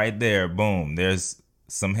and right there, boom, there's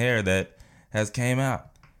some hair that has came out.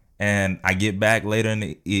 And I get back later in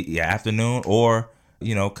the afternoon or,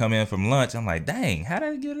 you know, come in from lunch. I'm like, dang, how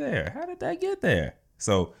did it get there? How did that get there?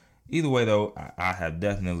 So either way, though, I have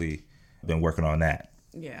definitely been working on that.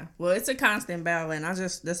 Yeah, well, it's a constant battle, and I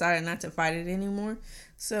just decided not to fight it anymore.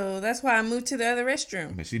 So that's why I moved to the other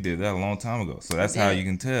restroom. But she did that a long time ago, so that's how you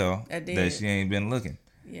can tell that she ain't been looking.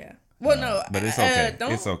 Yeah. Well, no, but it's okay.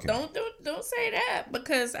 It's okay. Don't say that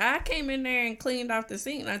because I came in there and cleaned off the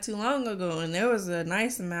sink not too long ago, and there was a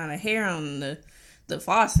nice amount of hair on the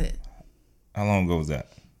faucet. How long ago was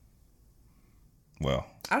that? Well,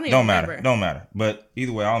 I don't even remember. Don't matter. But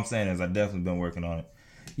either way, all I'm saying is I definitely been working on it.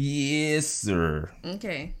 Yes, sir.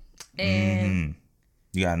 Okay. And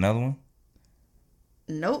you got another one?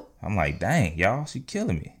 Nope. I'm like, dang, y'all, she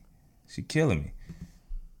killing me.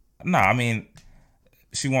 Nah, I mean,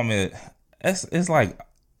 she want me to, it's like,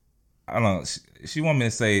 I don't know, she want me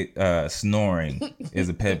to say snoring is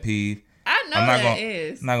a pet peeve. I know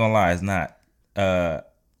is. I'm not gonna lie, it's not.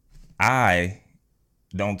 I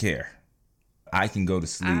don't care. I can go to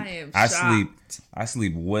sleep. I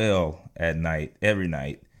sleep well at night, every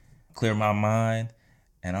night. Clear my mind,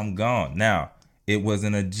 and I'm gone. Now, it was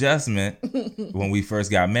an adjustment when we first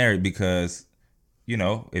got married because, you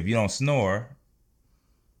know, if you don't snore,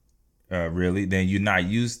 really, then you're not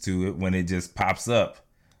used to it when it just pops up.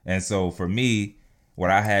 And so for me, what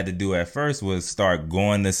I had to do at first was start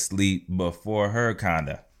going to sleep before her,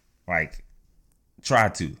 kinda. Like, try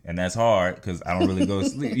to. And that's hard because I don't really go to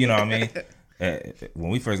sleep. You know what I mean?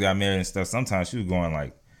 When we first got married and stuff, sometimes she was going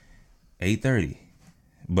like 8:30.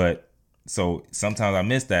 But so sometimes I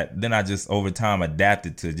missed that. Then I just over time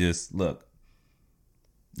adapted to just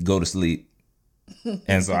go to sleep.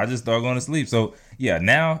 And so I just started going to sleep. So yeah,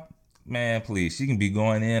 now, man, please, she can be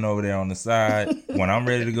going in over there on the side. When I'm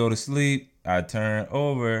ready to go to sleep, I turn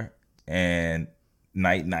over and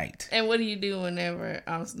night. And what do you do whenever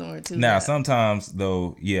I'm snoring too? Now, sometimes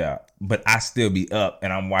though, yeah, but I still be up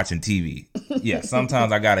and I'm watching TV. Yeah,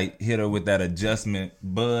 sometimes I gotta hit her with that adjustment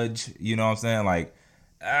budge. You know what I'm saying? Like,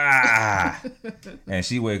 and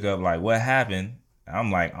she wake up like, what happened?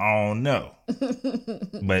 I'm like, I don't know.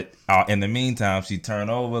 But in the meantime, she turn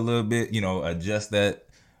over a little bit, you know, adjust that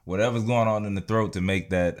whatever's going on in the throat to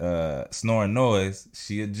make that snoring noise.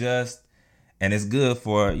 She adjusts. And it's good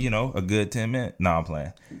for, you know, a good 10 minutes. No, I'm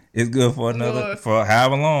playing. It's good for for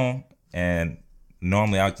however long. And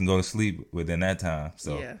normally I can go to sleep within that time.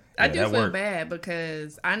 So yeah, I do feel bad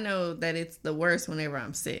because I know that it's the worst whenever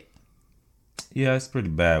I'm sick. Yeah, it's pretty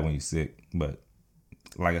bad when you're sick. But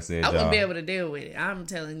like I said, I wouldn't be able to deal with it. I'm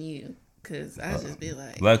telling you. Because I just be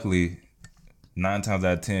like. Luckily, 9 times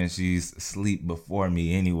out of 10, she's asleep before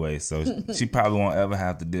me anyway, so she probably won't ever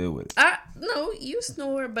have to deal with it. No, you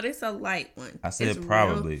snore, but it's a light one. I said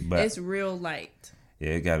probably, but it's real light.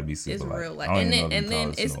 Yeah, it got to be super it's light. Real light. And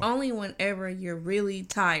then it's only whenever you're really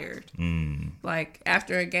tired. Like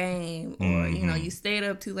after a game or, you stayed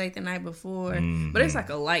up too late the night before. But it's like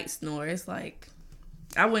a light snore. It's like,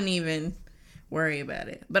 I wouldn't even worry about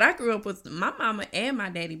it. But I grew up with my mama and my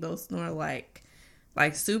daddy both snore like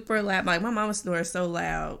super loud. Like my mama snores so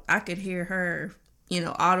loud, I could hear her,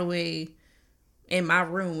 all the way in my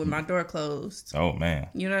room with my door closed. Oh, man.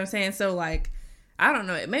 You know what I'm saying? So like, I don't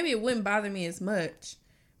know. Maybe it wouldn't bother me as much,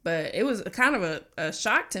 but it was kind of a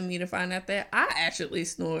shock to me to find out that I actually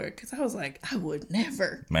snored because I was like, I would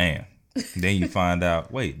never. Man, then you find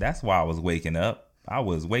out, wait, that's why I was waking up. I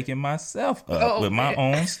was waking myself up with my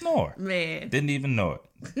own snore. Man. Didn't even know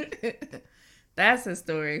it. That's a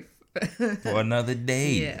story. For another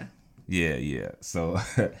day. Yeah. Yeah. So,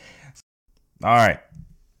 all right.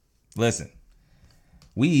 Listen.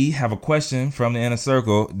 We have a question from the inner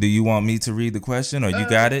circle. Do you want me to read the question or you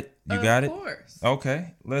got it? You got it? Of course.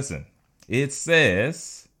 Okay. Listen. It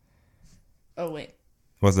says. Oh, wait.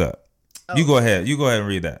 What's up? Oh. You go ahead. You go ahead and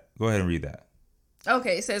read that. Go ahead and read that.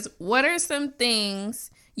 Okay. It says, what are some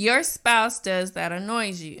things your spouse does that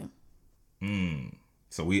annoys you?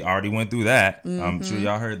 So we already went through that. I'm sure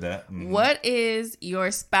y'all heard that. What is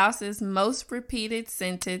your spouse's most repeated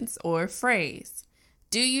sentence or phrase?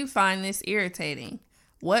 Do you find this irritating?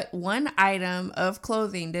 What one item of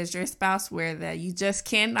clothing does your spouse wear that you just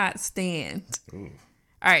cannot stand? Ooh.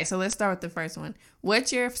 All right, so let's start with the first one.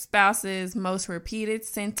 What's your spouse's most repeated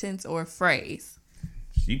sentence or phrase?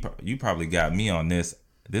 You probably got me on this.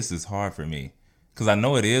 This is hard for me because I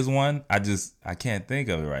know it is one. I can't think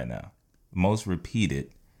of it right now. Most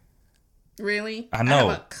repeated. Really? I know.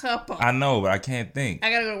 I have a couple. I know, but I can't think.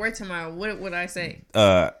 I gotta go to work tomorrow. What would I say?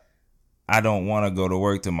 I don't want to go to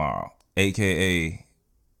work tomorrow. AKA,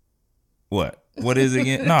 what? What is it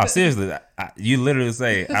again? No, seriously. You literally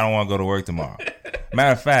say, I don't want to go to work tomorrow.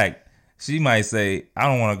 Matter of fact, she might say, I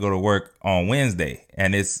don't want to go to work on Wednesday,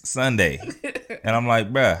 and it's Sunday. And I'm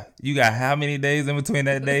like, bruh, you got how many days in between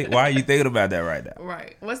that day? Why are you thinking about that right now?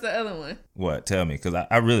 Right. What's the other one? What? Tell me, because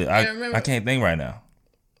I can't think right now.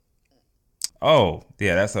 Oh,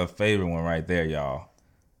 yeah, that's her favorite one right there, y'all.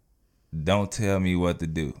 Don't tell me what to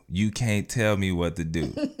do. You can't tell me what to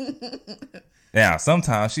do. Now,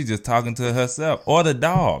 sometimes she's just talking to herself or the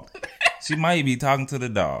dog. She might be talking to the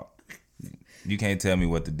dog. You can't tell me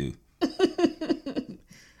what to do.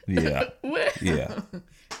 Yeah. Yeah.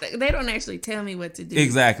 They don't actually tell me what to do.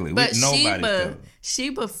 Exactly. But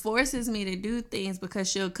Sheba forces me to do things because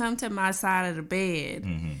she'll come to my side of the bed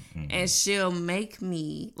and she'll make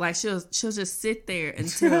me, like, she'll just sit there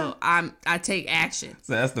until I take action.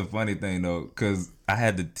 So that's the funny thing, though, because I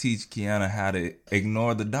had to teach Kiana how to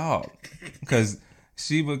ignore the dog. Because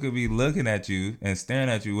Sheba could be looking at you and staring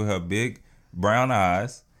at you with her big brown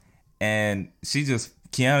eyes, and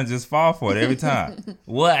Kiana just fall for it every time.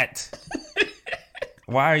 What?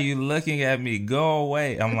 Why are you looking at me? Go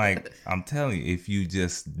away. I'm like, I'm telling you, if you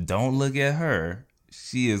just don't look at her,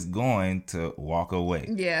 she is going to walk away.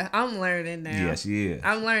 Yeah, I'm learning now. Yeah, she is.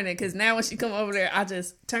 I'm learning because now when she come over there, I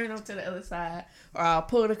just turn up to the other side or I'll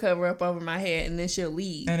pull the cover up over my head and then she'll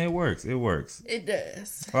leave. And it works. It works. It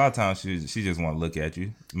does. A lot of times she just want to look at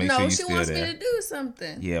you. Make sure you're still there. No, she wants me to do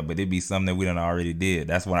something. Yeah, but it'd be something that we done already did.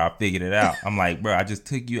 That's when I figured it out. I'm like, bro, I just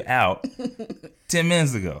took you out 10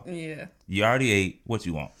 minutes ago. Yeah. You already ate. What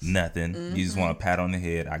you want? Nothing. You just want a pat on the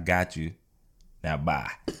head. I got you. Now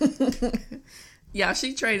bye. Yeah,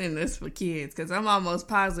 she training this for kids because I'm almost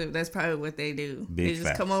positive that's probably what they do. They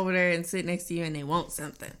just come over there and sit next to you and they want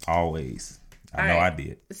something. Always. I know I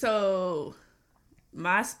did. So,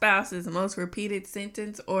 my spouse's most repeated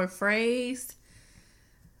sentence or phrase,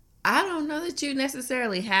 I don't know that you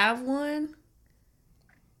necessarily have one,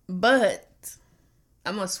 but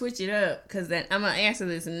I'm going to switch it up because then I'm going to answer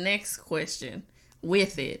this next question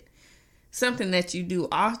with it. Something that you do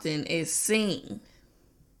often is sing.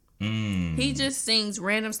 He just sings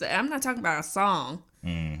random stuff. I'm not talking about a song.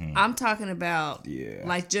 I'm talking about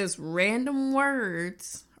like just random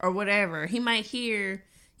words or whatever. He might hear,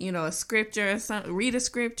 a scripture or something, read a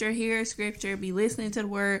scripture, hear a scripture, be listening to the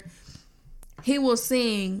word. He will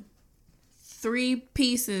sing 3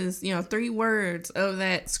 pieces, 3 words of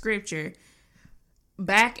that scripture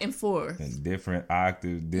back and forth. In different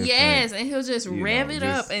octaves, Yes, and he'll just rev it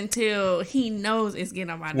up until he knows it's getting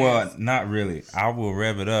on my nerves. Well, not really. I will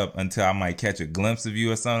rev it up until I might catch a glimpse of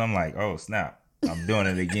you or something. I'm like, oh, snap. I'm doing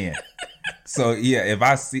it again. So, yeah, if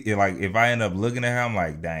I end up looking at her, I'm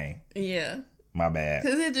like, dang. Yeah. My bad.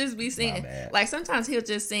 Because he'll just be singing. bad. Like, sometimes he'll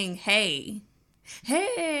just sing, hey.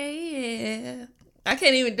 Hey, yeah. I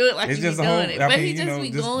can't even do it like It's you be just doing a whole, it. But he just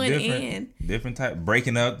be just going in. different type,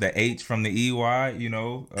 breaking up the H from the EY,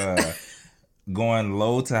 going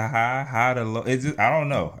low to high, high to low. It's just, I don't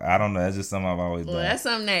know. That's just something I've always done. Well, that's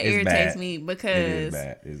something that It's irritates bad. me It because is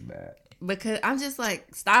bad. It's bad. because I'm just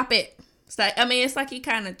like, stop it. Stop. I mean, it's like he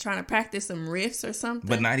kind of trying to practice some riffs or something.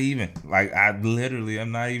 But not even. Like, I'm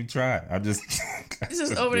not even trying. I'm just... It's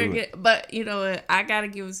just over there. But you know what? I got to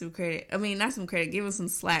give him some credit. I mean, not some credit. Give him some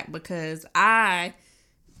slack because I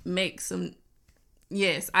make some...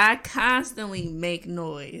 Yes, I constantly make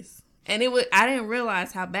noise. And I didn't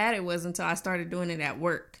realize how bad it was until I started doing it at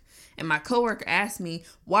work. And my coworker asked me,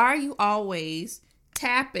 why are you always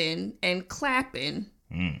tapping and clapping?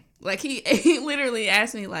 Like, he literally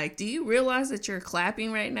asked me, like, do you realize that you're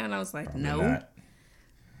clapping right now? And I was like, Probably no. not.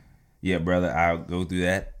 Yeah, brother, I'll go through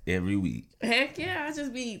that every week. Heck yeah, I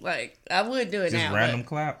just be like, I would do it Just now. random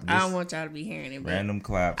clap. I don't want y'all to be hearing it. But Random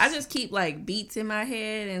claps. I just keep like beats in my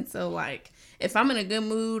head. And so, like, if I'm in a good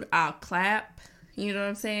mood, I'll clap. You know what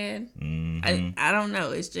I'm saying? Mm-hmm. I don't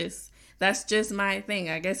know. It's just, that's just my thing.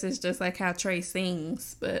 I guess it's just like how Trey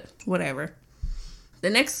sings, but whatever. The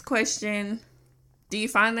next question, do you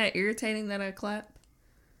find that irritating that I clap?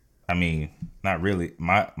 I mean, not really.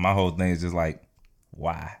 My whole thing is just like,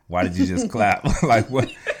 why? Why did you just clap? Like, what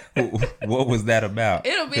was that about?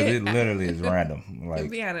 It'll be... Because it literally is random. Like,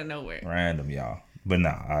 it'll be out of nowhere. Random, y'all. But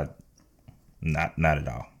no, not at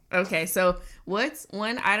all. Okay, so what's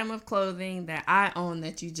one item of clothing that I own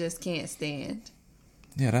that you just can't stand?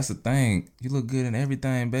 Yeah, that's the thing. You look good in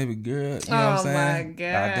everything, baby girl. You know what I'm saying? My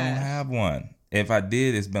God. I don't have one. If I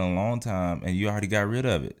did, it's been a long time, and you already got rid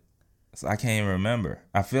of it. So I can't even remember.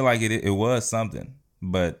 I feel like it was something.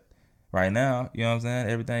 But right now, you know what I'm saying?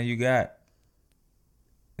 Everything you got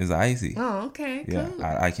is icy. Oh, okay, Yeah, cool.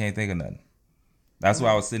 I can't think of nothing. That's what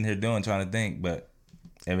I was sitting here doing, trying to think. But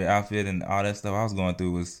every outfit and all that stuff I was going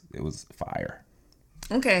through was fire.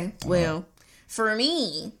 Okay, well, for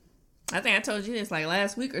me, I think I told you this like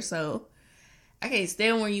last week or so. I can't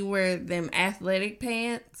stand when you wear them athletic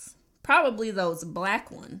pants. Probably those black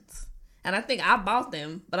ones. And I think I bought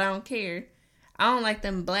them, but I don't care. I don't like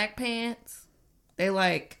them black pants. They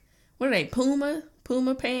like, what are they, Puma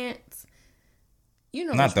pants? You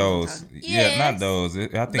know, Not those. Yes, Yeah, not those. I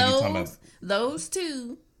think you're talking about those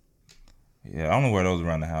two. Yeah, I don't wear those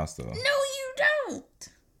around the house though. No, you don't.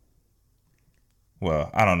 Well,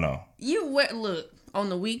 I don't know. You wear, look, on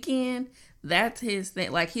the weekend, that's his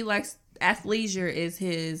thing. Like, he likes, athleisure is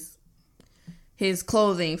his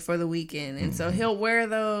clothing for the weekend. And so he'll wear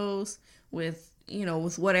those with,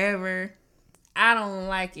 with whatever. I don't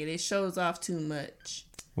like it. It shows off too much.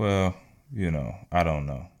 Well, I don't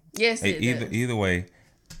know. Yes, it does. Either way,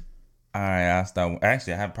 I stopped.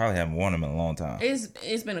 Actually, I probably haven't worn them in a long time.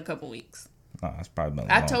 It's been a couple weeks. No, it's probably been a long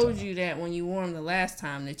time. I told you that when you wore them the last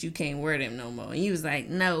time that you can't wear them no more. And you was like,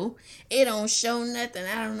 no, it don't show nothing.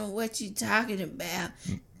 I don't know what you talking about.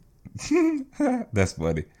 That's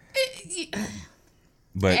funny.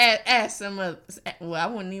 But ask some others. Well, I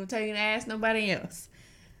wouldn't even tell you to ask nobody else.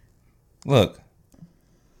 Look,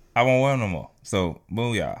 I won't wear them no more. So,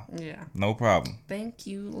 booyah. Yeah. No problem. Thank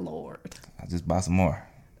you, Lord. I'll just buy some more.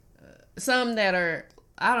 Some that are,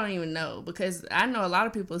 I don't even know, because I know a lot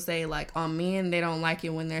of people say, like, on men, they don't like it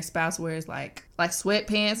when their spouse wears, like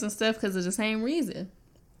sweatpants and stuff because of the same reason.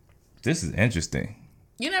 This is interesting.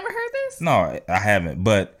 You never heard this? No, I haven't.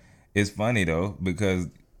 But it's funny, though, because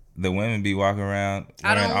the women be walking around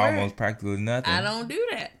wearing almost practically nothing. I don't do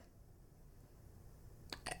that.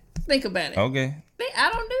 Think about it. Okay.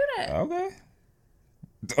 I don't do that.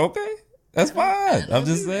 Okay. That's fine. I'm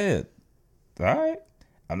just saying. All right.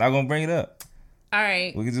 I'm not going to bring it up. All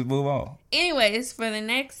right. We can just move on. Anyways, for the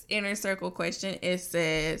next Inner Circle question, it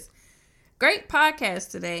says, great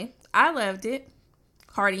podcast today. I loved it.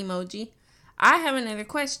 Heart emoji. I have another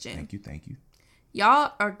question. Thank you.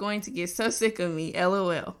 Y'all are going to get so sick of me.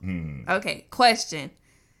 LOL. Okay, question.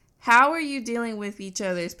 How are you dealing with each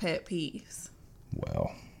other's pet peeves?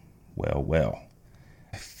 Well.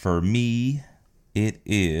 For me, it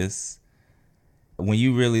is when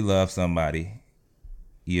you really love somebody,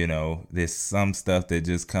 there's some stuff that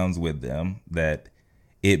just comes with them that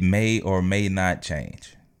it may or may not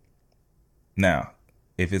change. Now,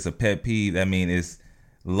 if it's a pet peeve, that means it's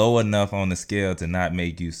low enough on the scale to not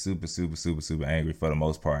make you super, super, super, super angry for the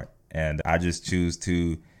most part. And I just choose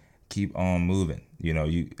to keep on moving.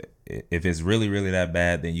 If it's really, really that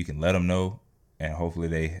bad, then you can let them know. And hopefully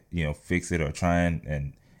they, fix it or trying,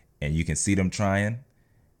 and you can see them trying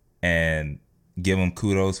and give them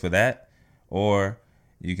kudos for that. Or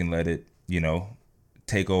you can let it,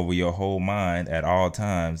 take over your whole mind at all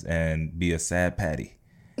times and be a sad patty.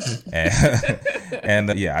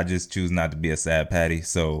 and yeah, I just choose not to be a sad patty.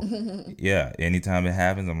 So yeah, anytime it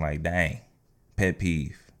happens, I'm like, dang, pet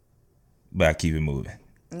peeve. But I keep it moving.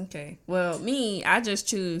 Okay. Well, me, I just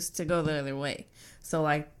choose to go the other way. So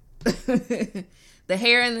like the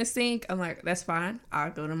hair in the sink, I'm like, that's fine.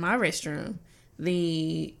 I'll go to my restroom.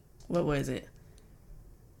 What was it?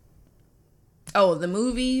 Oh, the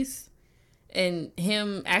movies and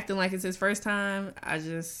him acting like it's his first time. I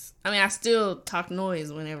still talk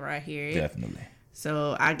noise whenever I hear it. Definitely.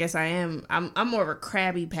 So I guess I'm more of a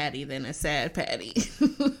crabby patty than a sad patty.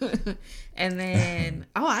 And then,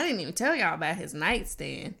 I didn't even tell y'all about his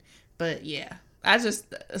nightstand. But yeah,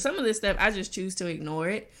 some of this stuff, I just choose to ignore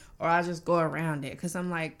it, or I just go around it. Because I'm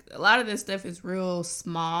like, a lot of this stuff is real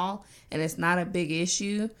small and it's not a big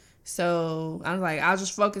issue. So I'm like, I'll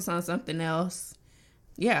just focus on something else.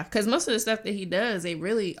 Yeah, because most of the stuff that he does, it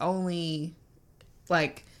really only,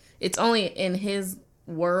 like, it's only in his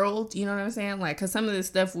world, you know what I'm saying? Like, because some of the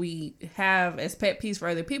stuff we have as pet peeves for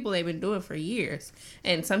other people, they've been doing for years,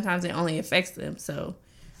 and sometimes it only affects them. So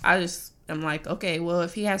I'm like, okay, well,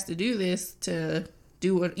 if he has to do this to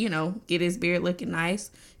do what, get his beard looking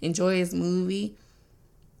nice, enjoy his movie,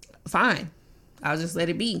 fine, I'll just let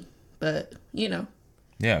it be. But yeah,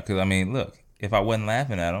 because I mean, look, if I wasn't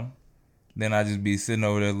laughing at him, then I'd just be sitting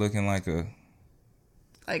over there looking like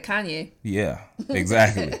Kanye. Yeah,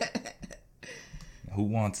 exactly. Who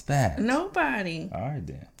wants that? Nobody. All right,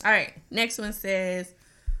 then. All right. Next one says,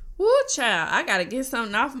 woo, child, I got to get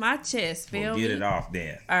something off my chest. Feel me? Get it off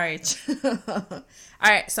then. All right. All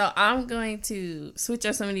right. So I'm going to switch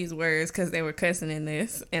up some of these words because they were cussing in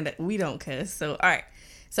this and we don't cuss. So, all right.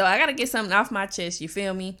 So I got to get something off my chest. You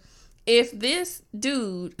feel me? If this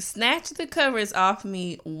dude snatched the covers off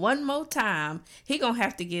me one more time, he going to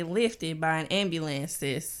have to get lifted by an ambulance,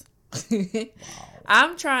 sis. Wow.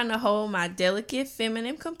 I'm trying to hold my delicate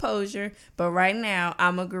feminine composure, but right now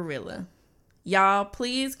I'm a gorilla. Y'all,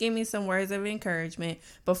 please give me some words of encouragement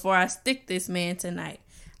before I stick this man tonight.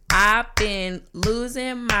 I've been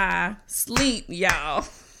losing my sleep, y'all.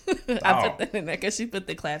 I put that in there because she put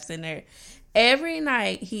the claps in there. Every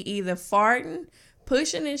night he either farting,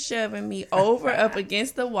 pushing and shoving me over up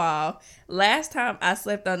against the wall. Last time I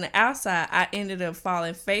slept on the outside, I ended up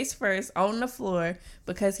falling face first on the floor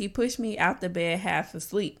because he pushed me out the bed half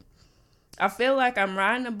asleep. I feel like I'm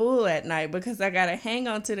riding a bull at night because I gotta hang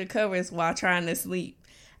on to the covers while trying to sleep.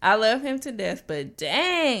 I love him to death, but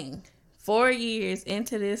dang, 4 years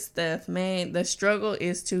into this stuff, man, the struggle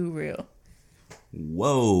is too real.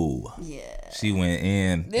 Whoa. Yeah. She went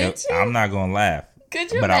in. Did you? I'm not gonna laugh. Could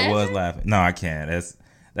you But imagine? I was laughing. No, I can't.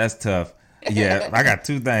 That's tough. Yeah, I got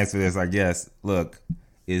two things for this, I guess. Look,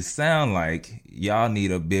 it sound like y'all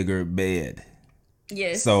need a bigger bed.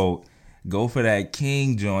 Yes. So go for that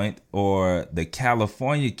king joint or the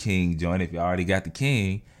California king joint if you already got the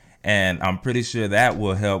king. And I'm pretty sure that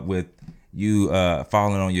will help with you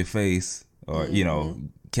falling on your face or,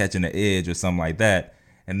 catching the edge or something like that.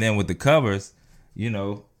 And then with the covers,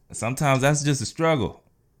 sometimes that's just a struggle.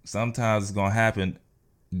 Sometimes it's gonna happen.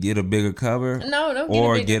 Get a bigger cover. No, don't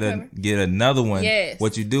get a bigger cover. Get another one. Yes.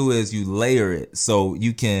 What you do is you layer it so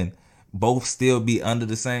you can both still be under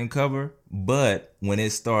the same cover, but when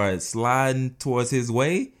it starts sliding towards his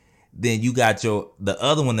way, then you got the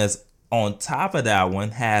other one that's on top of that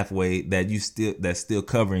one halfway that's still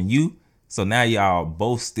covering you. So now y'all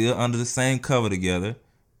both still under the same cover together,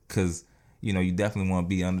 because you definitely want to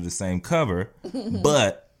be under the same cover,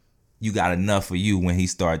 but you got enough for you when he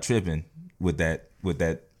start tripping with that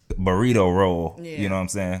burrito roll. Yeah. You know what I'm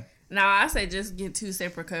saying? No, I say just get 2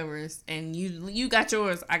 separate covers, and you got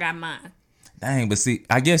yours, I got mine. Dang, but see,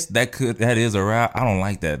 I guess that is a route. I don't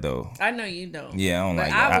like that though. I know you don't. Yeah, I don't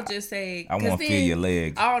like that. I would just say, I want to feel your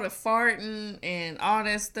leg. All the farting and all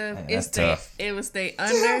that stuff, Man, that's tough. It would stay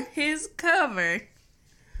under his cover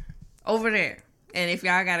over there. And if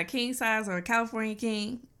y'all got a king size or a California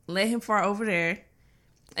king, let him fart over there.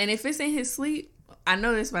 And if it's in his sleep, I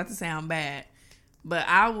know this is about to sound bad, but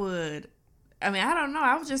I don't know.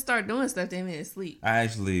 I would just start doing stuff to him in his sleep. I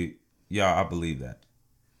believe that.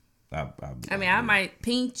 I might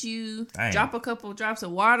paint you, drop a couple drops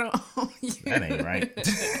of water on you. That ain't right.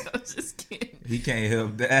 I'm just kidding. He can't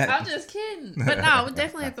help that. I'm just kidding. But no, we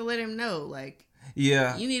definitely have to let him know. Like,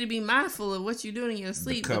 yeah, you need to be mindful of what you're doing in your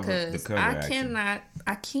sleep because I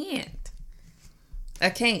can't.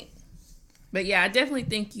 But yeah, I definitely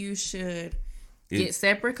think you should get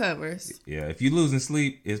separate covers. Yeah, if you're losing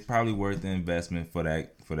sleep, it's probably worth the investment for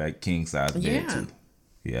that king size bed too.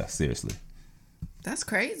 Yeah, seriously. That's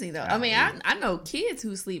crazy, though. I mean, I know kids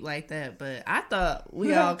who sleep like that, but I thought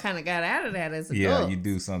we all kind of got out of that as adults. Yeah, you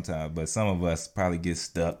do sometimes, but some of us probably get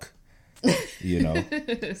stuck, you know.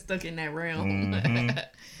 Stuck in that realm. Mm-hmm.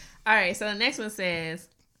 All right, so the next one says,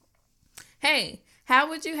 hey, how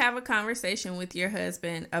would you have a conversation with your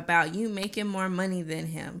husband about you making more money than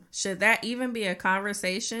him? Should that even be a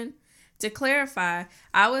conversation? To clarify,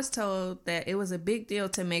 I was told that it was a big deal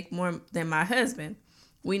to make more than my husband.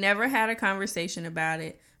 We never had a conversation about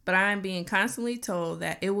it, but I am being constantly told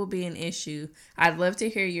that it will be an issue. I'd love to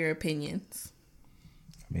hear your opinions.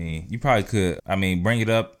 I mean, you probably could, bring it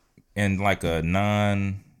up in like a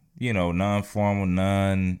non-formal,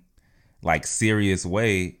 like serious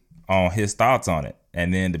way on his thoughts on it.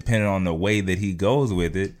 And then depending on the way that he goes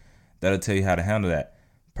with it, that'll tell you how to handle that.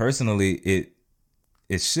 Personally,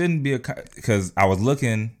 it shouldn't be because I was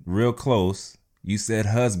looking real close. You said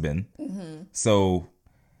husband. Mm-hmm. So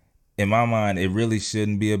in my mind, it really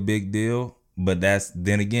shouldn't be a big deal. But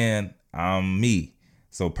then again, I'm me.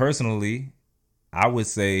 So personally, I would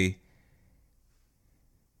say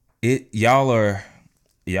y'all are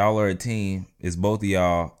a team. It's both of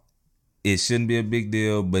y'all. It shouldn't be a big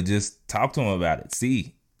deal, but just talk to him about it.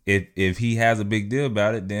 See, if he has a big deal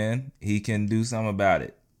about it, then he can do something about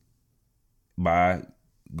it by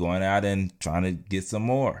going out and trying to get some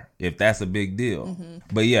more, if that's a big deal. Mm-hmm.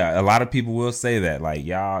 But yeah, a lot of people will say that, like,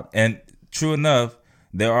 y'all, and true enough,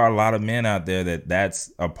 there are a lot of men out there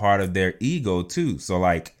that's a part of their ego too. So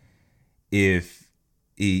like, if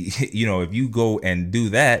you go and do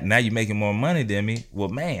that, now you're making more money than me. Well,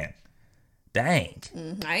 man, dang.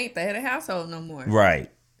 Mm-hmm. I ain't the head of household no more. Right.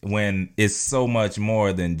 When it's so much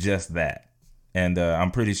more than just that. And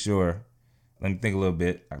I'm pretty sure, let me think a little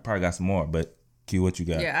bit. I probably got some more, but Q, what you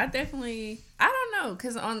got? Yeah, I don't know.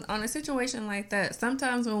 Because on a situation like that,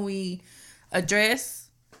 sometimes when we address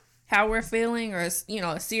how we're feeling or, a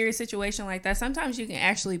serious situation like that, sometimes you can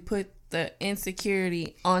actually put the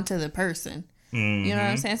insecurity onto the person. Mm-hmm. You know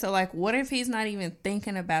what I'm saying? So, like, what if he's not even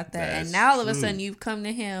thinking about that? That's and now all of a true. sudden you've come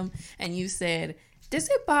to him and you said, does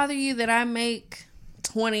it bother you that I make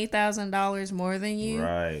 $20,000 more than you?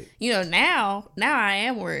 Right. Now I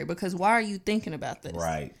am worried because why are you thinking about this?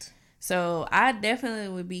 Right. So I definitely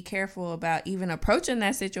would be careful about even approaching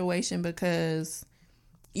that situation because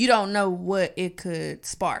you don't know what it could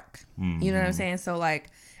spark. Mm-hmm. You know what I'm saying? So like,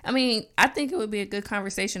 I think it would be a good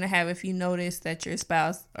conversation to have if you notice that your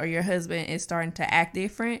spouse or your husband is starting to act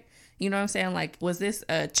different. You know what I'm saying? Like, was this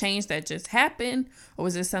a change that just happened? Or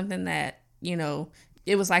was this something that,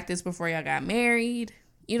 it was like this before y'all got married?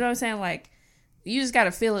 You know what I'm saying? Like, you just got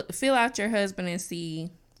to feel out your husband and see,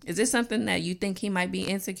 is this something that you think he might be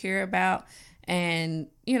insecure about? And,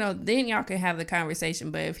 then y'all can have the conversation.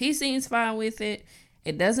 But if he seems fine with it,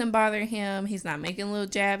 it doesn't bother him, he's not making little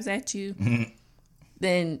jabs at you,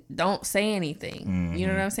 then don't say anything. Mm-hmm. You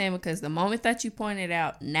know what I'm saying? Because the moment that you point it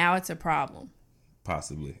out, now it's a problem.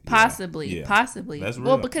 Possibly. Yeah. That's real.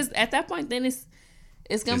 Well, because at that point, then it's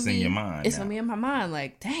gonna be in your mind. It's gonna be in my mind.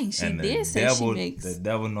 Like, dang, she did say she makes. The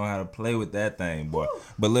devil know how to play with that thing, boy. Woo.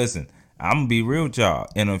 But listen, I'm gonna be real with y'all.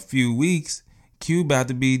 In a few weeks, Q about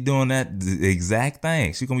to be doing that exact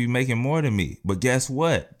thing. She's gonna be making more than me. But guess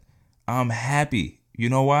what? I'm happy. You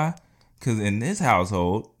know why? Because in this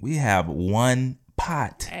household, we have one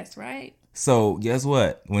pot. That's right. So guess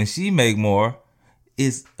what? When she make more,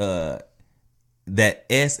 it's that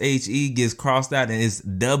SHE gets crossed out and it's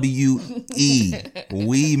WE.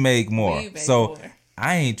 We make more. So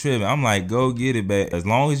I ain't tripping. I'm like, go get it, babe. As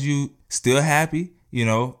long as you still happy,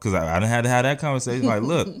 because I didn't have to have that conversation. Like,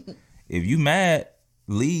 look, if you mad,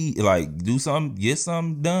 leave. Like, do something, get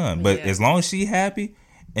something done. But as long as she happy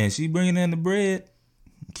and she bringing in the bread,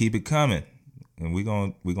 keep it coming. And we're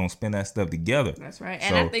gonna spend that stuff together. That's right.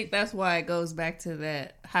 And I think that's why it goes back to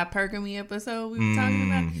that hypergamy episode we were talking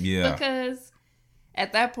about. Yeah. Because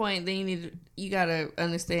at that point, then you gotta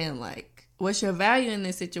understand, like, what's your value in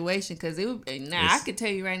this situation? Because I could tell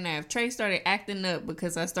you right now, if Trey started acting up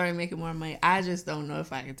because I started making more money, I just don't know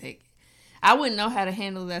if I could take it. I wouldn't know how to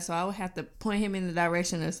handle that, so I would have to point him in the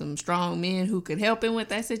direction of some strong men who could help him with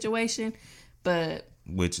that situation. But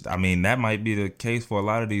which, that might be the case for a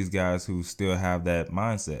lot of these guys who still have that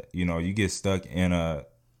mindset. You get stuck in a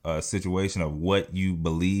situation of what you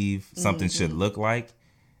believe something should look like.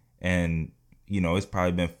 And, it's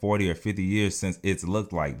probably been 40 or 50 years since it's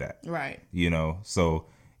looked like that. Right. So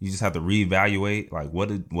you just have to reevaluate, like, what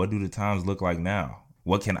do the times look like now?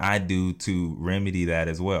 What can I do to remedy that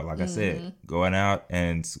as well? Like I said, going out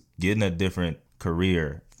and getting a different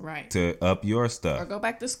career. Right. To up your stuff. Or go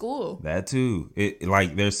back to school. That too.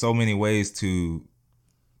 There's so many ways to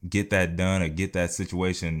get that done or get that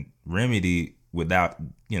situation remedied without,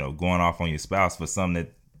 going off on your spouse for something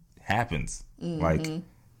that happens. Like,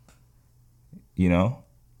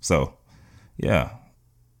 so yeah.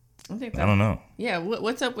 I don't know. Yeah.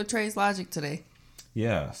 What's up with Trey's logic today?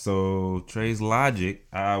 Yeah. So Trey's logic,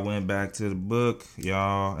 I went back to the book,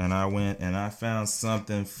 y'all, and I found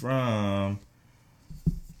something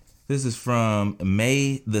this is from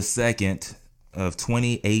May the 2nd of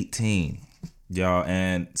 2018, y'all.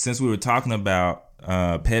 And since we were talking about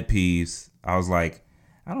pet peeves, I was like,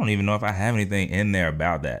 I don't even know if I have anything in there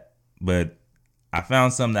about that. But I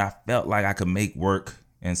found something that I felt like I could make work.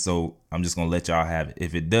 And so I'm just going to let y'all have it.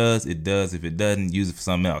 If it does, it does. If it doesn't, use it for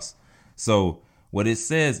something else. So what it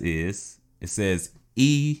says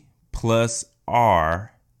E plus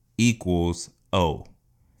R equals O.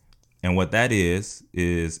 And what that is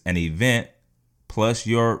an event plus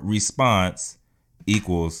your response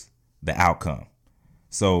equals the outcome.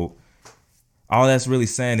 So all that's really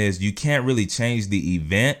saying is you can't really change the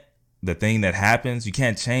event, the thing that happens. You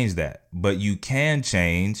can't change that, but you can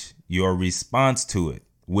change your response to it,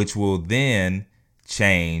 which will then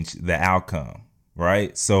change the outcome,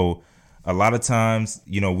 right? So a lot of times,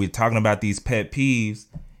 we're talking about these pet peeves.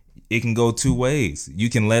 It can go two ways. You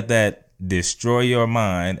can let that destroy your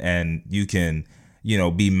mind and you can,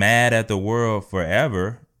 be mad at the world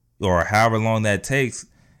forever or however long that takes.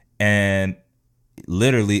 And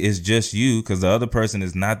literally it's just you because the other person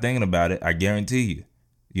is not thinking about it. I guarantee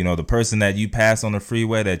you, the person that you pass on the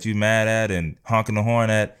freeway that you mad at and honking the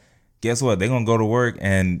horn at, guess what? They're going to go to work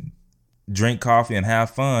and drink coffee and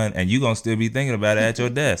have fun. And you're going to still be thinking about it at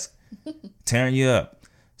your desk, tearing you up.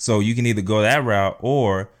 So you can either go that route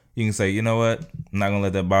or you can say, you know what? I'm not going to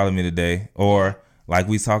let that bother me today. Or like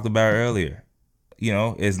we talked about earlier,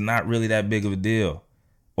 it's not really that big of a deal.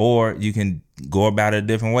 Or you can go about it a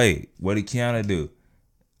different way. What did Kiana do?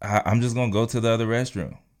 I'm just going to go to the other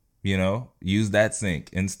restroom, use that sink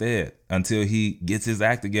instead until he gets his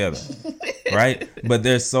act together. Right. But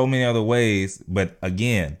there's so many other ways. But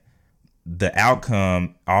again, the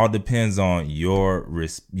outcome all depends on your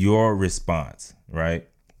response. Right.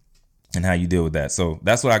 And how you deal with that. So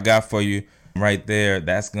that's what I got for you right there.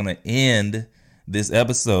 That's going to end this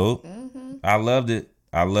episode. I loved it,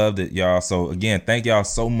 y'all. So again, thank y'all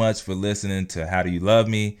so much for listening to How Do You Love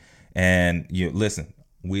Me? And listen,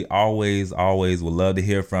 we always would love to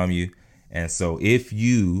hear from you. And so if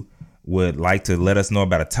you would like to let us know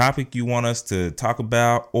about a topic you want us to talk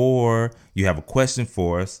about, or you have a question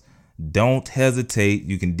for us, don't hesitate.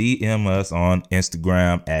 You can DM us on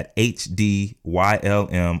Instagram at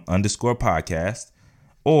HDYLM_podcast,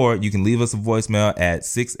 or you can leave us a voicemail at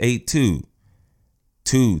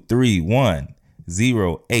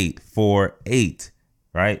 682-231-0848.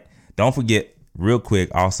 Right? Don't forget, real quick,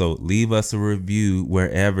 also leave us a review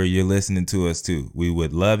wherever you're listening to us too. We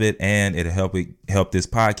would love it, and it'll help this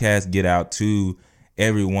podcast get out to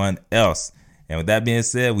everyone else. And with that being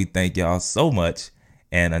said, we thank y'all so much.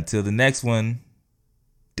 And until the next one,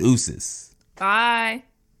 deuces. Bye.